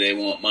media. They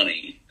want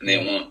money and they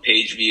want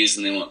page views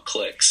and they want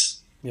clicks.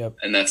 Yep.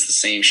 And that's the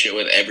same shit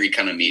with every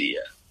kind of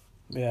media.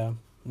 Yeah.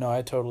 No,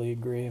 I totally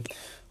agree.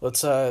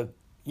 Let's the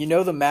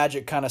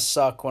Magic kind of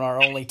suck when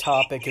our only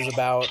topic is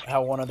about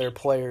how one of their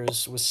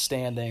players was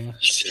standing.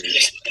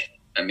 Seriously.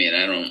 I mean,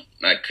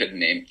 I couldn't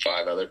name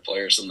 5 other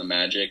players in the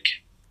Magic.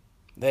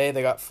 They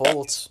got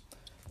Fultz.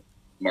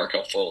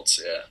 Markelle Fultz,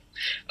 yeah.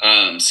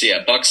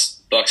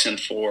 Bucks in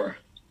 4.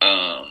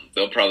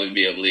 They'll probably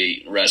be able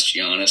to rest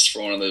Giannis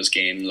for one of those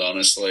games,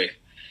 honestly.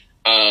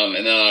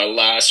 And then our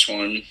last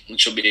one,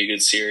 which will be a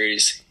good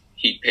series,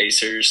 Heat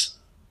Pacers.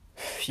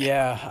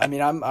 Yeah, I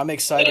mean, I'm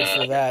excited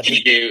for that.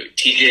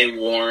 TJ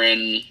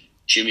Warren,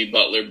 Jimmy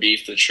Butler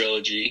beef, the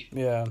trilogy.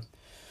 Yeah.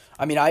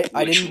 I mean, I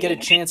didn't get a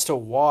chance to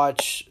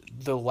watch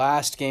the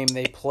last game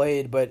they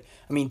played, but,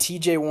 I mean,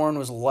 TJ Warren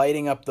was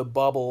lighting up the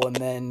bubble, and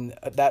then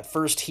that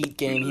first Heat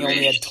game, he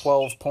only had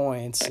 12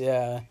 points,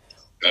 yeah.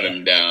 Got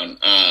him down.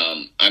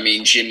 I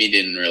mean, Jimmy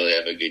didn't really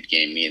have a good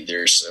game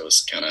either, so it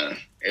was kind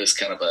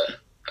of a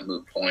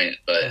moot point,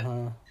 but,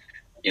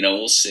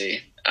 we'll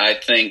see. I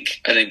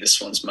think this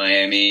one's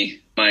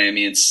Miami.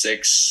 Miami in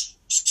 6,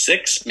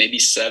 maybe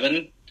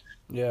 7.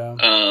 Yeah.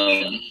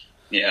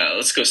 Yeah,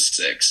 let's go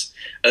 6.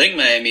 I think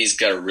Miami's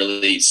got a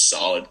really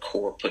solid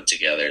core put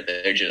together.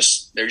 They're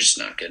just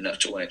not good enough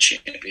to win a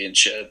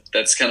championship.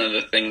 That's kind of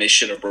the thing they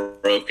should have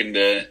broken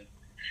to. I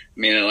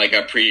mean,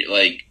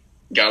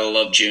 gotta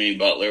love Jimmy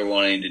Butler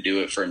wanting to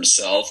do it for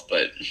himself,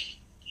 but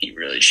he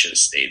really should have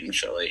stayed in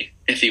Philly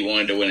if he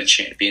wanted to win a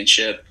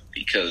championship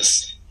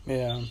because.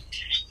 Yeah.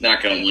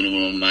 Not going to win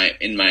one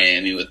in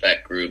Miami with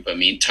that group. I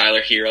mean,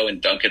 Tyler Hero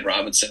and Duncan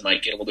Robinson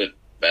might get a little bit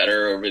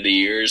better over the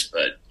years,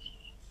 but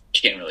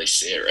can't really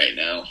see it right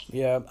now.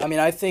 Yeah, I mean,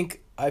 I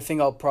think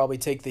I'll probably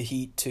take the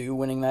Heat too,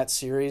 winning that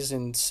series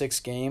in 6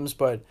 games.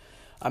 But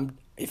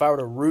if I were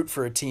to root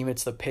for a team,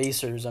 it's the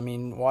Pacers. I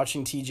mean,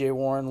 watching T.J.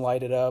 Warren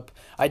light it up,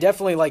 I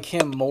definitely like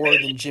him more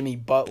than Jimmy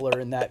Butler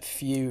in that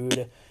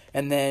feud.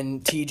 And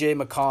then T.J.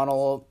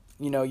 McConnell,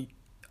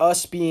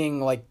 us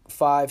being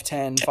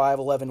 5'10",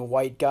 5'11"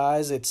 white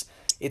guys,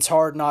 it's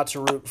hard not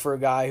to root for a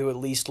guy who at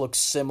least looks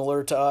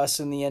similar to us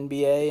in the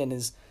NBA and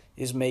is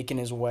making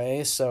his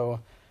way.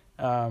 So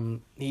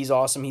he's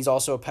awesome. He's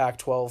also a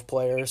Pac-12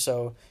 player,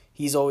 so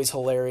he's always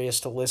hilarious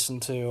to listen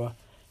to.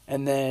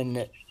 And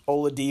then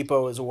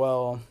Oladipo as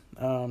well.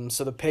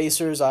 So the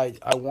Pacers, I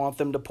want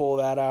them to pull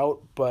that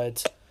out,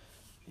 but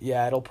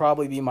yeah, it'll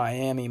probably be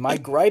Miami. My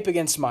gripe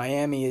against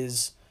Miami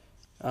is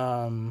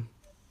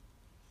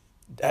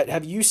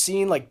have you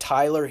seen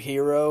Tyler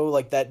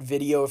Hero, that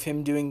video of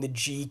him doing the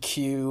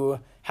GQ,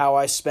 how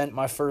I spent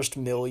my first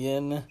 $1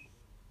 million?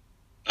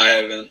 I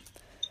haven't.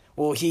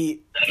 Well,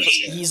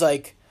 he's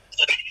like,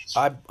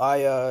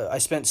 I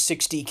spent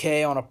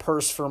 $60K on a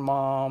purse for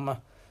mom.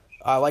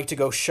 I like to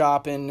go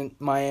shopping in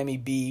Miami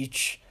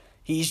Beach.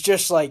 He's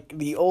just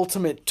the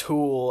ultimate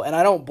tool, and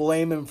I don't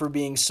blame him for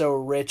being so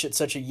rich at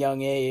such a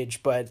young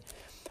age, but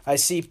I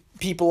see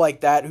people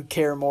like that who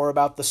care more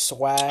about the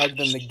swag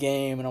than the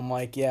game, and I'm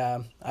like,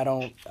 yeah, I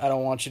don't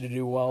want you to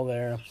do well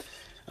there.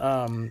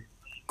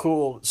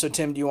 Cool. So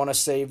Tim, do you want to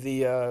save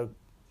the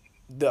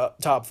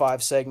top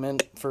 5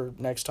 segment for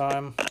next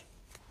time?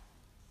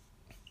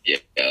 Yeah,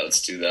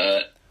 let's do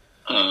that.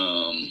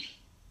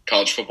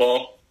 College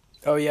football.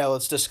 Oh yeah,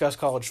 let's discuss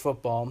college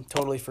football.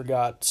 Totally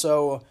forgot.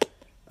 So,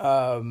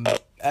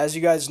 as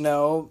you guys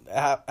know,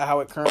 how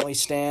it currently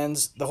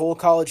stands, the whole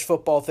college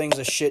football thing's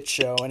a shit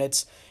show, and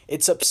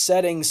it's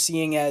upsetting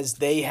seeing as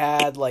they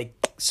had like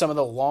some of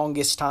the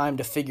longest time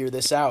to figure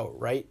this out,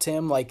 right,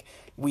 Tim? Like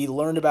we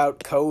learned about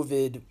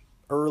COVID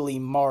early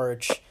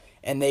March,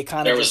 and they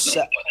kind of just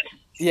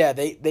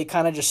they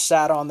kind of just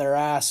sat on their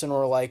ass and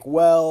were like,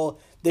 well,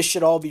 this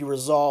should all be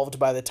resolved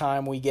by the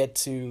time we get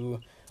to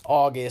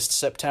August,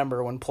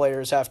 September, when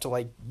players have to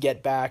like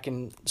get back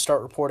and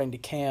start reporting to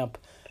camp.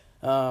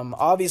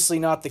 Obviously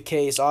not the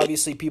case.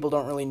 Obviously people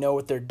don't really know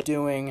what they're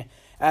doing.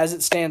 As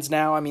it stands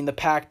now, I mean, the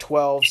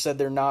Pac-12 said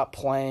they're not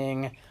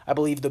playing. I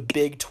believe the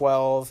Big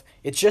 12.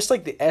 It's just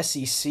like the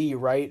SEC,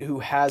 right, who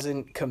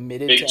hasn't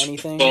committed to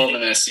anything. Big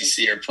 12 and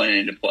SEC are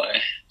planning to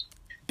play.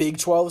 Big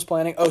 12 is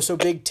planning? Oh, so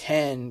Big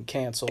 10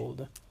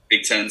 canceled.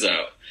 Big 10's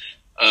out.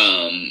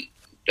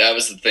 That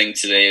was the thing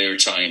today they were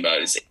talking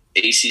about is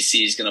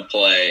ACC is going to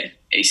play.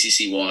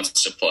 ACC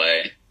wants to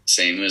play.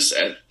 Same with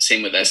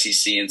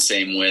SEC and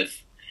same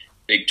with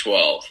Big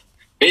 12.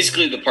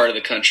 Basically, the part of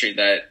the country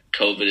that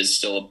COVID is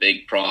still a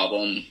big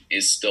problem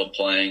is still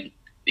playing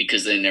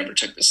because they never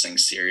took this thing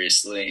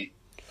seriously.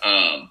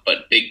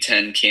 But Big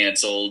 10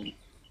 canceled,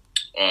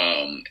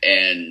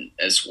 and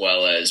as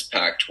well as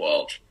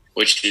Pac-12,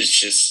 which is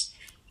just,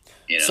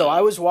 So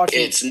I was watching.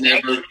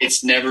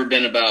 It's never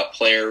been about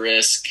player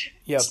risk.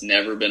 Yep. It's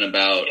never been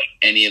about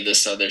any of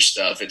this other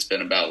stuff. It's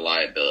been about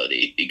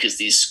liability because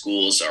these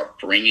schools are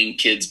bringing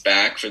kids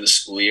back for the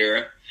school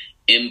year,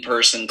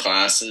 in-person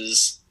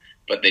classes,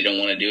 but they don't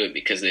want to do it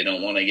because they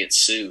don't want to get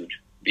sued.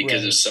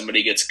 Because if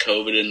somebody gets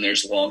COVID and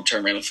there's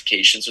long-term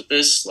ramifications with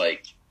this,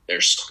 like, they're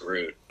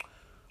screwed.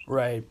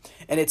 Right.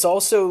 And it's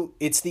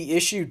the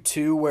issue,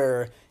 too,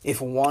 where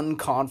if one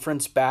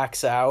conference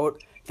backs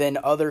out, then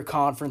other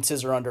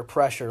conferences are under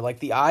pressure. Like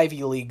the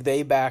Ivy League,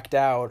 they backed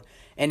out.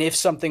 And if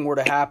something were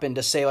to happen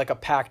to, say, like a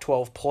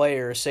Pac-12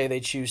 player, say they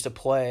choose to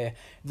play,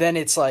 then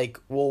it's like,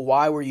 well,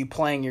 why were you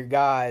playing your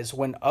guys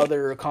when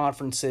other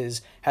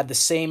conferences had the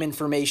same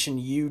information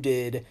you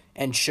did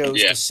and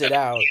chose to sit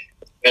out?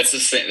 That's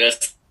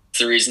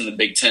the reason the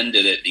Big Ten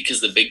did it,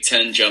 because the Big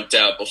Ten jumped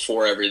out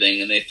before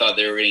everything, and they thought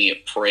they were going to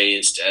get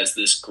praised as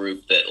this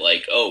group that,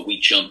 like, oh, we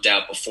jumped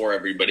out before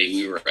everybody.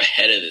 We were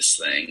ahead of this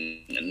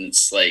thing. And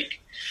it's like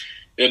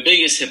the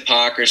biggest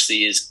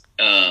hypocrisy is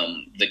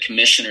the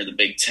commissioner of the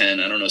Big Ten,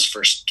 I don't know his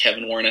first,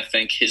 Kevin Warren, I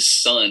think, his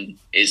son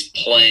is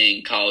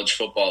playing college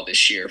football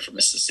this year for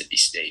Mississippi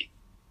State.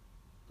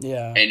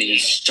 Yeah. And he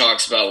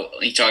talks about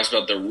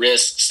the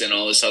risks and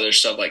all this other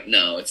stuff. Like,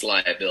 no, it's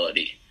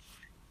liability.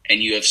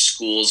 And you have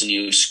schools and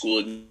you have school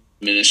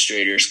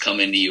administrators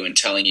coming to you and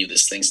telling you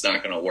this thing's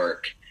not going to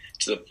work,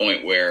 to the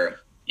point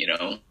where,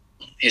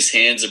 his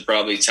hands are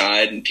probably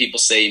tied and people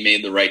say he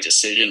made the right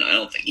decision. I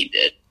don't think he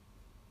did.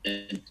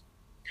 And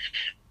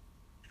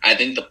I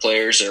think the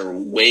players are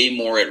way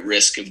more at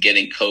risk of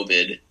getting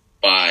COVID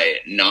by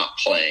not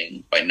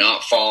playing, by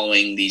not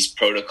following these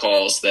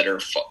protocols that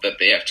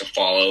they have to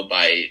follow,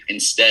 by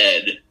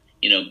instead,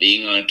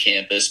 being on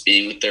campus,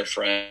 being with their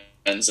friends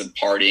and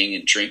partying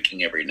and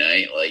drinking every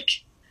night. Like,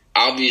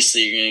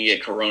 obviously you're going to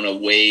get corona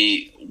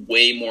way,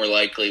 way more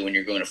likely when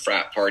you're going to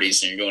frat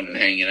parties and you're going and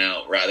hanging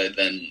out rather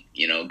than,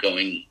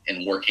 going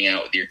and working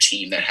out with your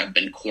team that have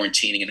been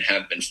quarantining and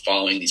have been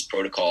following these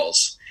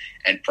protocols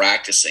and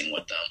practicing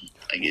with them.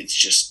 Like,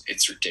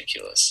 it's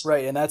ridiculous.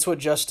 Right, and that's what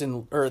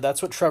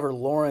Trevor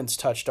Lawrence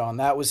touched on.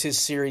 That was his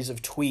series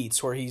of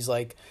tweets where he's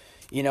like,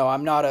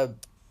 I'm not a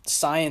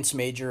science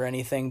major or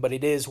anything, but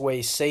it is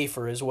way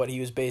safer, is what he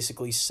was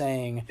basically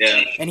saying.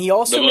 Yeah. And he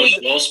also the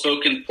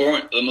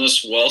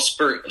most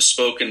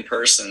well-spoken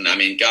person. I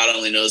mean, God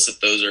only knows that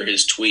those are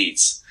his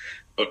tweets.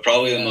 But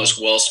probably the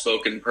most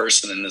well-spoken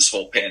person in this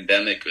whole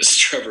pandemic was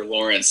Trevor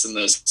Lawrence and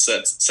those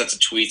sets of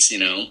tweets,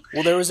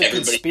 Well, there was a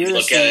everybody conspiracy.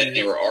 Look at it and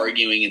they were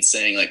arguing and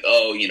saying, like,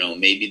 oh,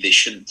 maybe they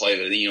shouldn't play,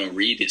 but,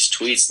 read his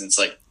tweets. And it's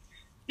like,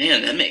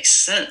 man, that makes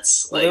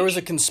sense. Well, like, there was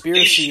a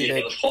conspiracy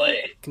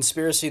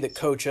that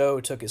Coach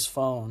O took his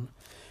phone.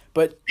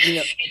 But,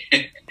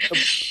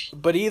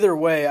 but either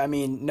way, I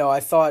mean, no, I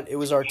thought it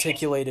was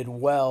articulated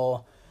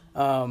well.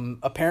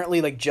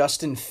 Apparently, like,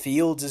 Justin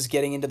Fields is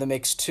getting into the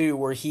mix too,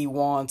 where he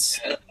wants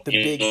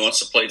he wants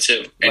to play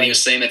too, and right. He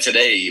was saying that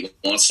today. He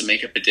wants to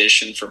make a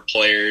petition for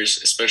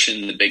players,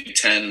 especially in the Big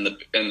Ten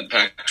and the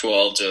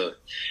Pac-12,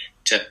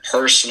 to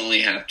personally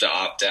have to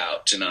opt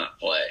out to not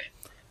play.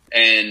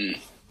 And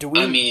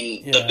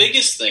the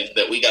biggest thing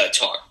that we got to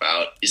talk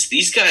about is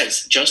these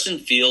guys, Justin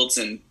Fields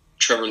and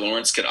Trevor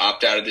Lawrence, could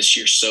opt out of this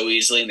year so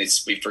easily, and they'd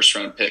be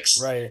first-round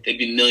picks. Right. They'd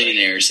be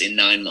millionaires in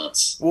 9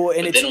 months. Well,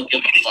 and but they don't give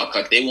a fuck.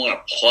 Like, they want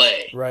to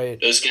play. Right.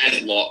 Those guys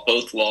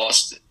both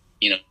lost.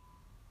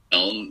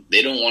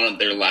 They don't want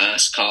their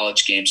last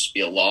college games to be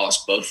a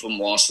loss. Both of them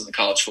lost in the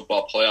college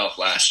football playoff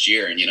last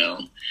year, and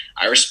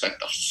I respect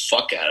the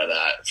fuck out of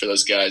that for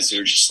those guys who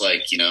are just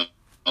like,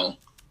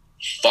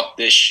 fuck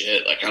this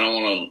shit. Like, I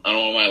don't want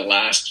my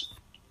last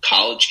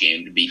college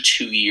game to be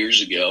 2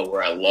 years ago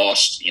where I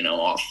lost,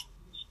 off.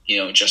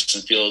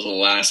 Justin Fields with a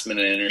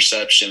last-minute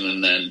interception,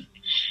 and then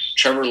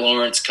Trevor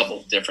Lawrence, a couple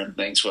of different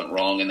things went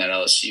wrong in that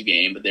LSU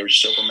game, but they were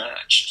just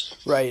overmatched.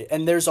 Right,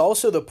 and there's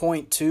also the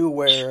point, too,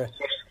 where,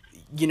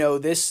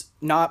 this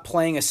not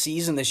playing a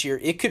season this year,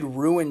 it could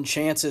ruin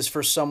chances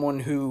for someone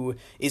who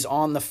is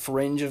on the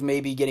fringe of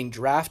maybe getting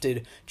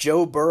drafted.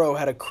 Joe Burrow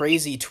had a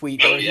crazy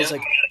tweet where he's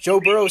like, Joe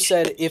Burrow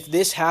said, if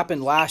this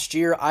happened last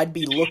year, I'd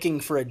be looking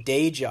for a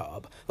day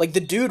job. Like, the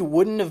dude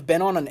wouldn't have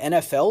been on an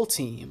NFL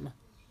team.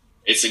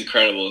 It's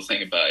incredible to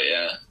think about,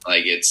 yeah.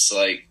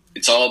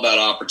 It's all about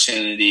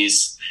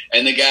opportunities.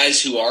 And the guys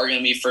who are going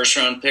to be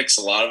first-round picks,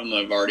 a lot of them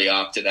have already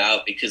opted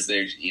out because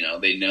they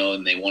know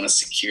and they want to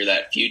secure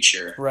that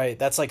future. Right,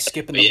 that's like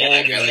skipping the bowl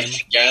game.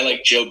 A guy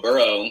like Joe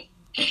Burrow,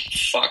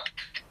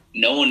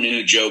 no one knew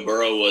who Joe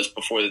Burrow was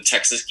before the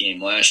Texas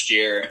game last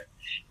year.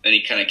 Then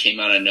he kind of came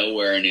out of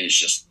nowhere, and it was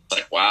just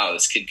like, wow,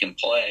 this kid can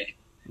play.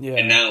 Yeah.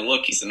 And now,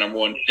 look, he's the number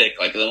one pick,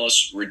 like the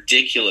most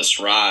ridiculous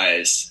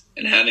rise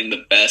and having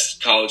the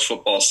best college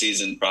football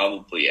season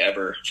probably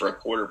ever for a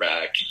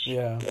quarterback.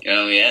 Yeah.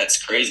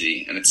 It's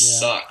crazy, and it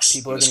sucks.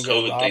 People are this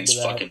COVID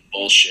thing's fucking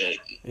bullshit.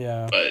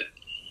 Yeah. But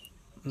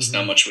there's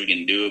not much we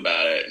can do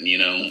about it. And,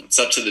 it's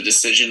up to the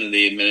decision of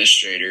the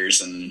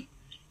administrators, and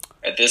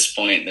at this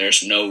point,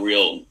 there's no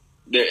real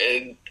 –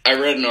 I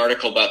read an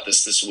article about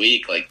this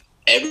week. Like,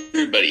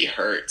 everybody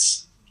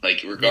hurts.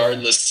 Like,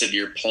 regardless if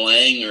you're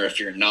playing or if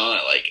you're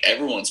not, like,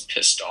 everyone's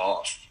pissed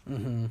off.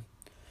 Mm-hmm.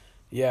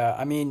 Yeah,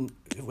 I mean,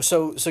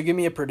 so give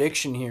me a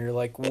prediction here.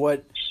 Like,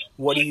 what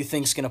do you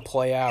think's going to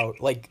play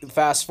out? Like,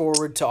 fast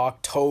forward to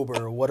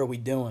October, what are we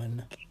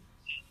doing?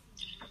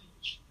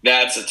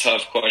 That's a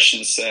tough question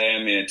to say. I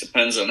mean, it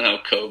depends on how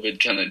COVID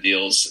kind of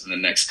deals in the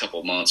next couple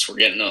of months. We're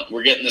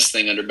getting this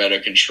thing under better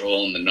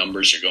control, and the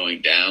numbers are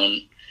going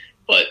down.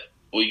 But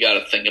we got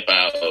to think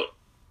about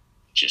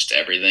just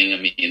everything. I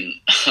mean,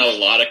 a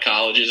lot of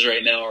colleges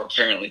right now are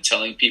apparently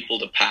telling people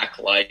to pack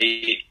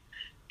light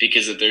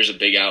because if there's a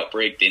big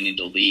outbreak, they need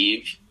to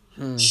leave.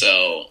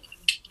 So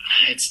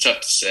it's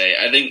tough to say.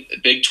 I think the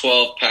Big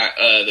 12,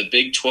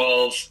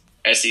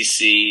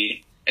 SEC,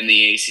 and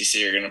the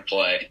ACC are going to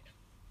play.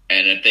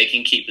 And if they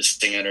can keep this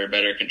thing under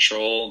better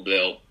control,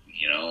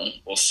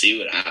 we'll see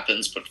what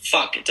happens. But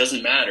fuck, it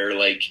doesn't matter.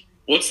 Like,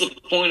 what's the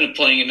point of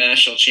playing a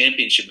national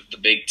championship if the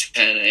Big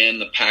 10 and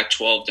the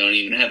Pac-12 don't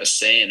even have a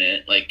say in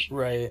it? Like,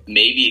 right.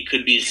 Maybe it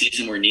could be a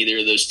season where neither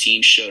of those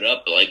teams showed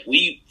up. But like,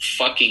 we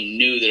fucking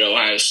knew that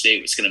Ohio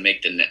State was going to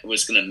make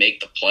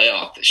the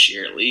playoff this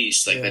year at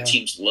least. Like, that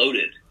team's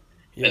loaded.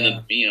 Yeah.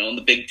 And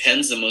the Big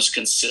 10's the most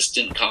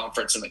consistent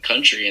conference in the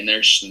country, and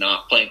they're just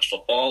not playing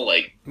football.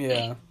 Like,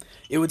 yeah.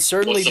 It would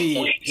certainly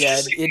be,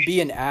 it'd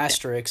be an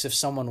asterisk if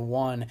someone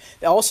won.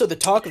 Also, the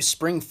talk of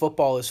spring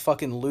football is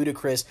fucking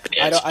ludicrous.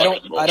 Yeah,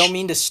 I don't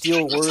mean to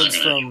steal words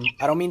from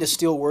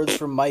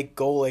Mike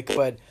Golick,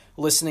 but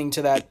listening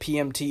to that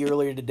PMT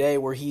earlier today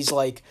where he's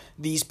like,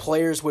 these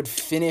players would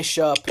finish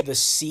up the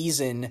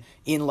season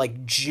in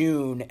like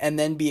June and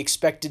then be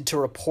expected to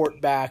report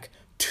back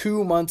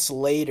 2 months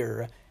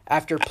later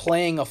after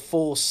playing a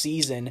full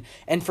season.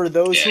 And for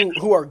those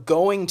who are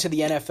going to the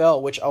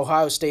NFL, which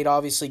Ohio State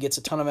obviously gets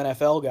a ton of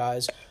NFL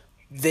guys,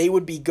 they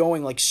would be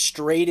going like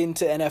straight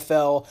into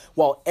NFL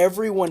while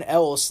everyone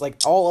else, like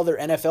all other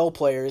NFL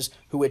players,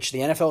 which the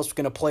NFL is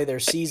going to play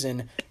their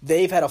season,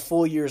 they've had a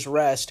full year's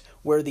rest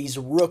where these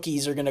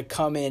rookies are going to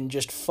come in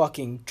just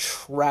fucking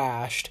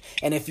trashed.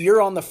 And if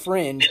you're on the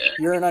fringe,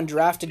 you're an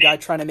undrafted guy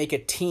trying to make a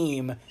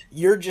team,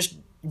 you're just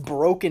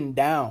broken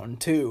down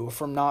too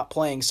from not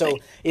playing. So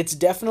it's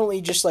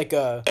definitely just like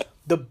the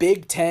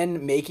Big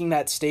Ten making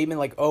that statement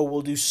like, oh,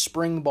 we'll do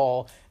spring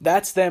ball.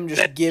 That's them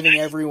just giving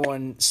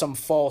everyone some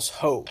false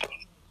hope.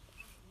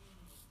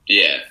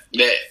 Yeah,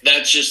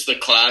 that's just the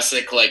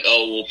classic like,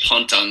 oh, we'll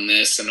punt on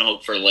this and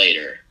hope for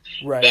later.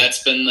 Right.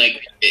 That's been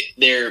like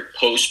they're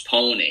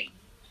postponing.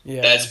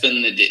 Yeah. That's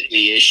been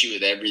the issue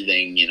with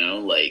everything,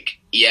 like,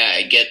 yeah,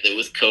 I get that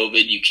with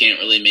COVID, you can't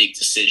really make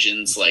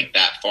decisions like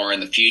that far in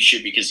the future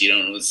because you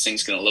don't know what this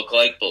thing's going to look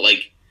like. But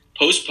like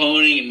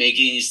postponing and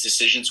making these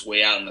decisions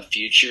way out in the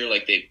future,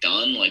 like they've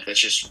done, like that's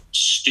just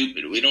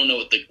stupid. We don't know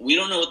what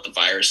the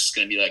virus is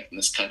going to be like in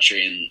this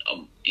country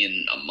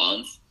in a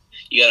month.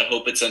 You got to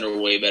hope it's under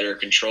way better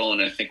control,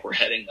 and I think we're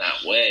heading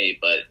that way.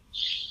 But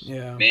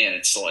man,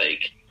 it's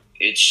like.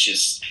 It's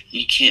just,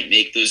 you can't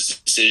make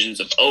those decisions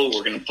of, oh,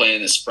 we're going to play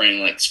in the spring.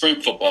 Like, spring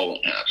football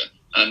won't happen.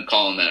 I'm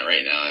calling that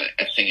right now.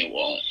 I think it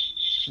won't.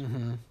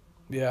 Mm-hmm.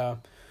 Yeah.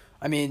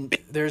 I mean,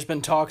 there's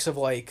been talks of,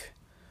 like,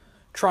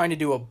 trying to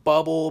do a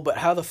bubble, but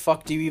how the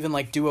fuck do you even,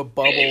 like, do a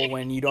bubble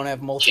when you don't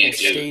have multiple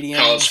stadiums?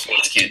 College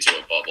sports can't do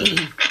a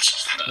bubble. It's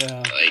just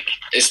not, like,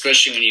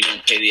 especially when you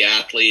don't pay the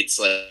athletes.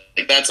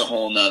 Like, that's a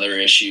whole nother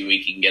issue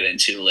we can get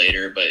into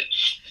later. But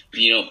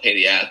when you don't pay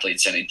the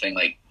athletes anything,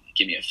 like,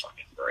 give me a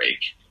fucking break.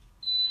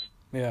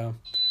 Yeah.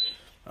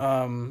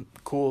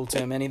 Cool,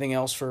 Tim. Anything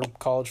else for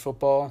college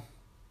football?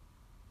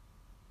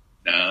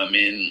 No, I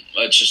mean,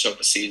 let's just hope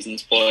the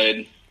season's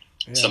played.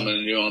 Yeah. Something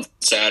to do on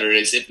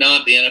Saturdays. If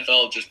not, the NFL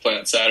will just play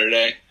on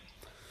Saturday.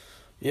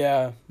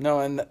 Yeah. No,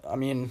 and I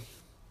mean,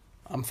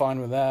 I'm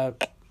fine with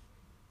that.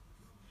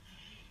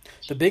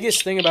 The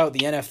biggest thing about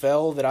the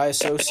NFL that I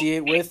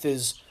associate with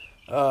is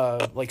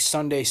like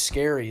Sunday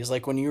scaries.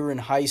 Like when you were in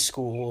high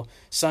school,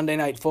 Sunday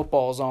night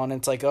football's on, and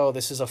it's like, oh,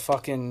 this is a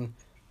fucking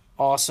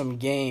awesome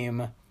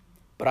game,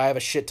 but I have a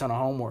shit ton of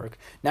homework.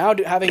 Now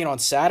having it on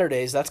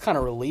Saturdays, that's kind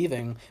of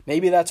relieving.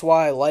 Maybe that's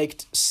why I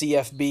liked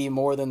CFB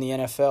more than the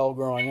NFL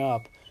growing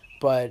up.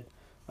 But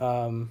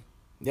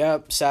yeah,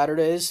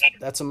 Saturdays,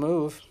 that's a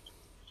move.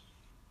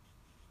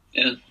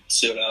 Yeah,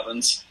 see what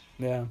happens.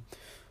 Yeah.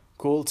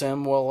 Cool,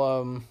 Tim.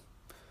 Well,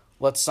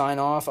 let's sign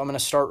off. I'm going to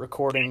start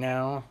recording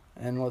now,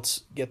 and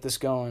let's get this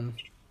going.